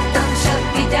fired up, don't shut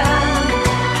me down.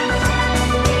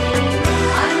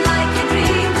 I'm like a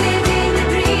dream within a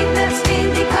dream that's been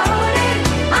decoded.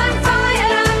 I'm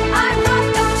fired up, I'm not,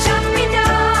 don't shut me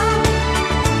down.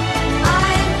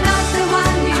 I'm not the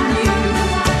one you knew,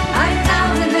 I'm now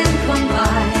and then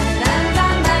combined, and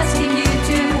I'm asking you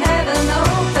to have an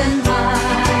open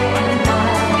mind.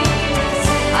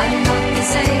 I'm not the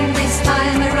same this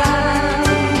time around.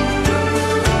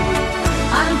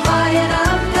 I'm fired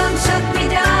up, don't shut me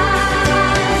down.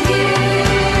 You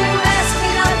ask me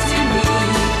not to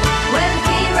leave, well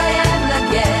here I am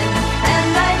again,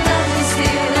 and I love you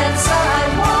still, and so I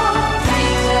won't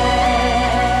pretend.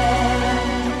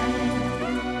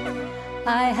 I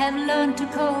have learned to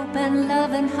cope, and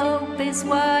love and hope is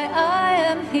why I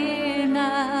am here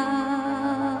now.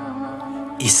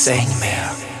 I säng med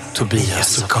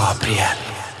Tobias och Gabriel.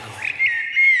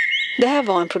 Det här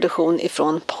var en produktion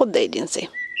ifrån Pod Agency.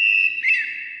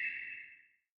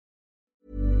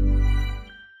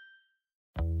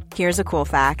 Here's a cool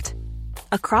fact.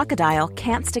 A crocodile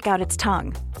can't stick out its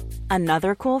tongue.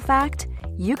 Another cool fact,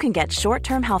 you can get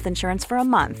short-term health insurance for a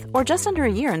month or just under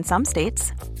a year in some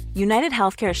states. United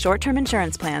Healthcare short-term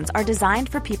insurance plans are designed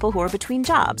for people who are between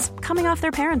jobs, coming off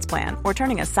their parents' plan, or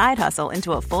turning a side hustle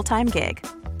into a full-time gig.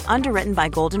 Underwritten by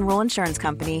Golden Rule Insurance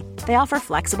Company, they offer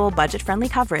flexible, budget-friendly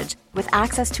coverage with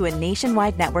access to a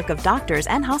nationwide network of doctors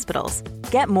and hospitals.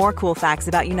 Get more cool facts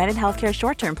about United Healthcare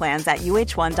short-term plans at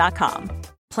uh1.com.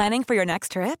 Planning for your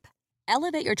next trip?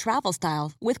 Elevate your travel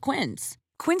style with Quince.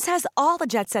 Quince has all the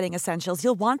jet-setting essentials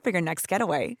you'll want for your next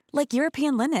getaway, like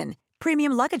European linen,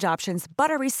 premium luggage options,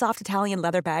 buttery soft Italian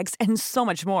leather bags, and so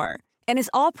much more. And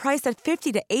is all priced at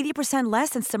 50 to 80% less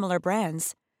than similar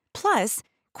brands. Plus,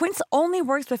 Quince only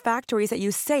works with factories that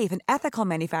use safe and ethical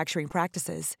manufacturing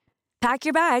practices. Pack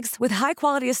your bags with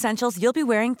high-quality essentials you'll be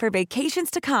wearing for vacations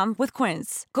to come with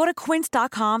Quince. Go to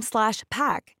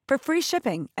quince.com/pack for free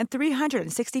shipping and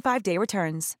 365-day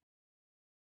returns.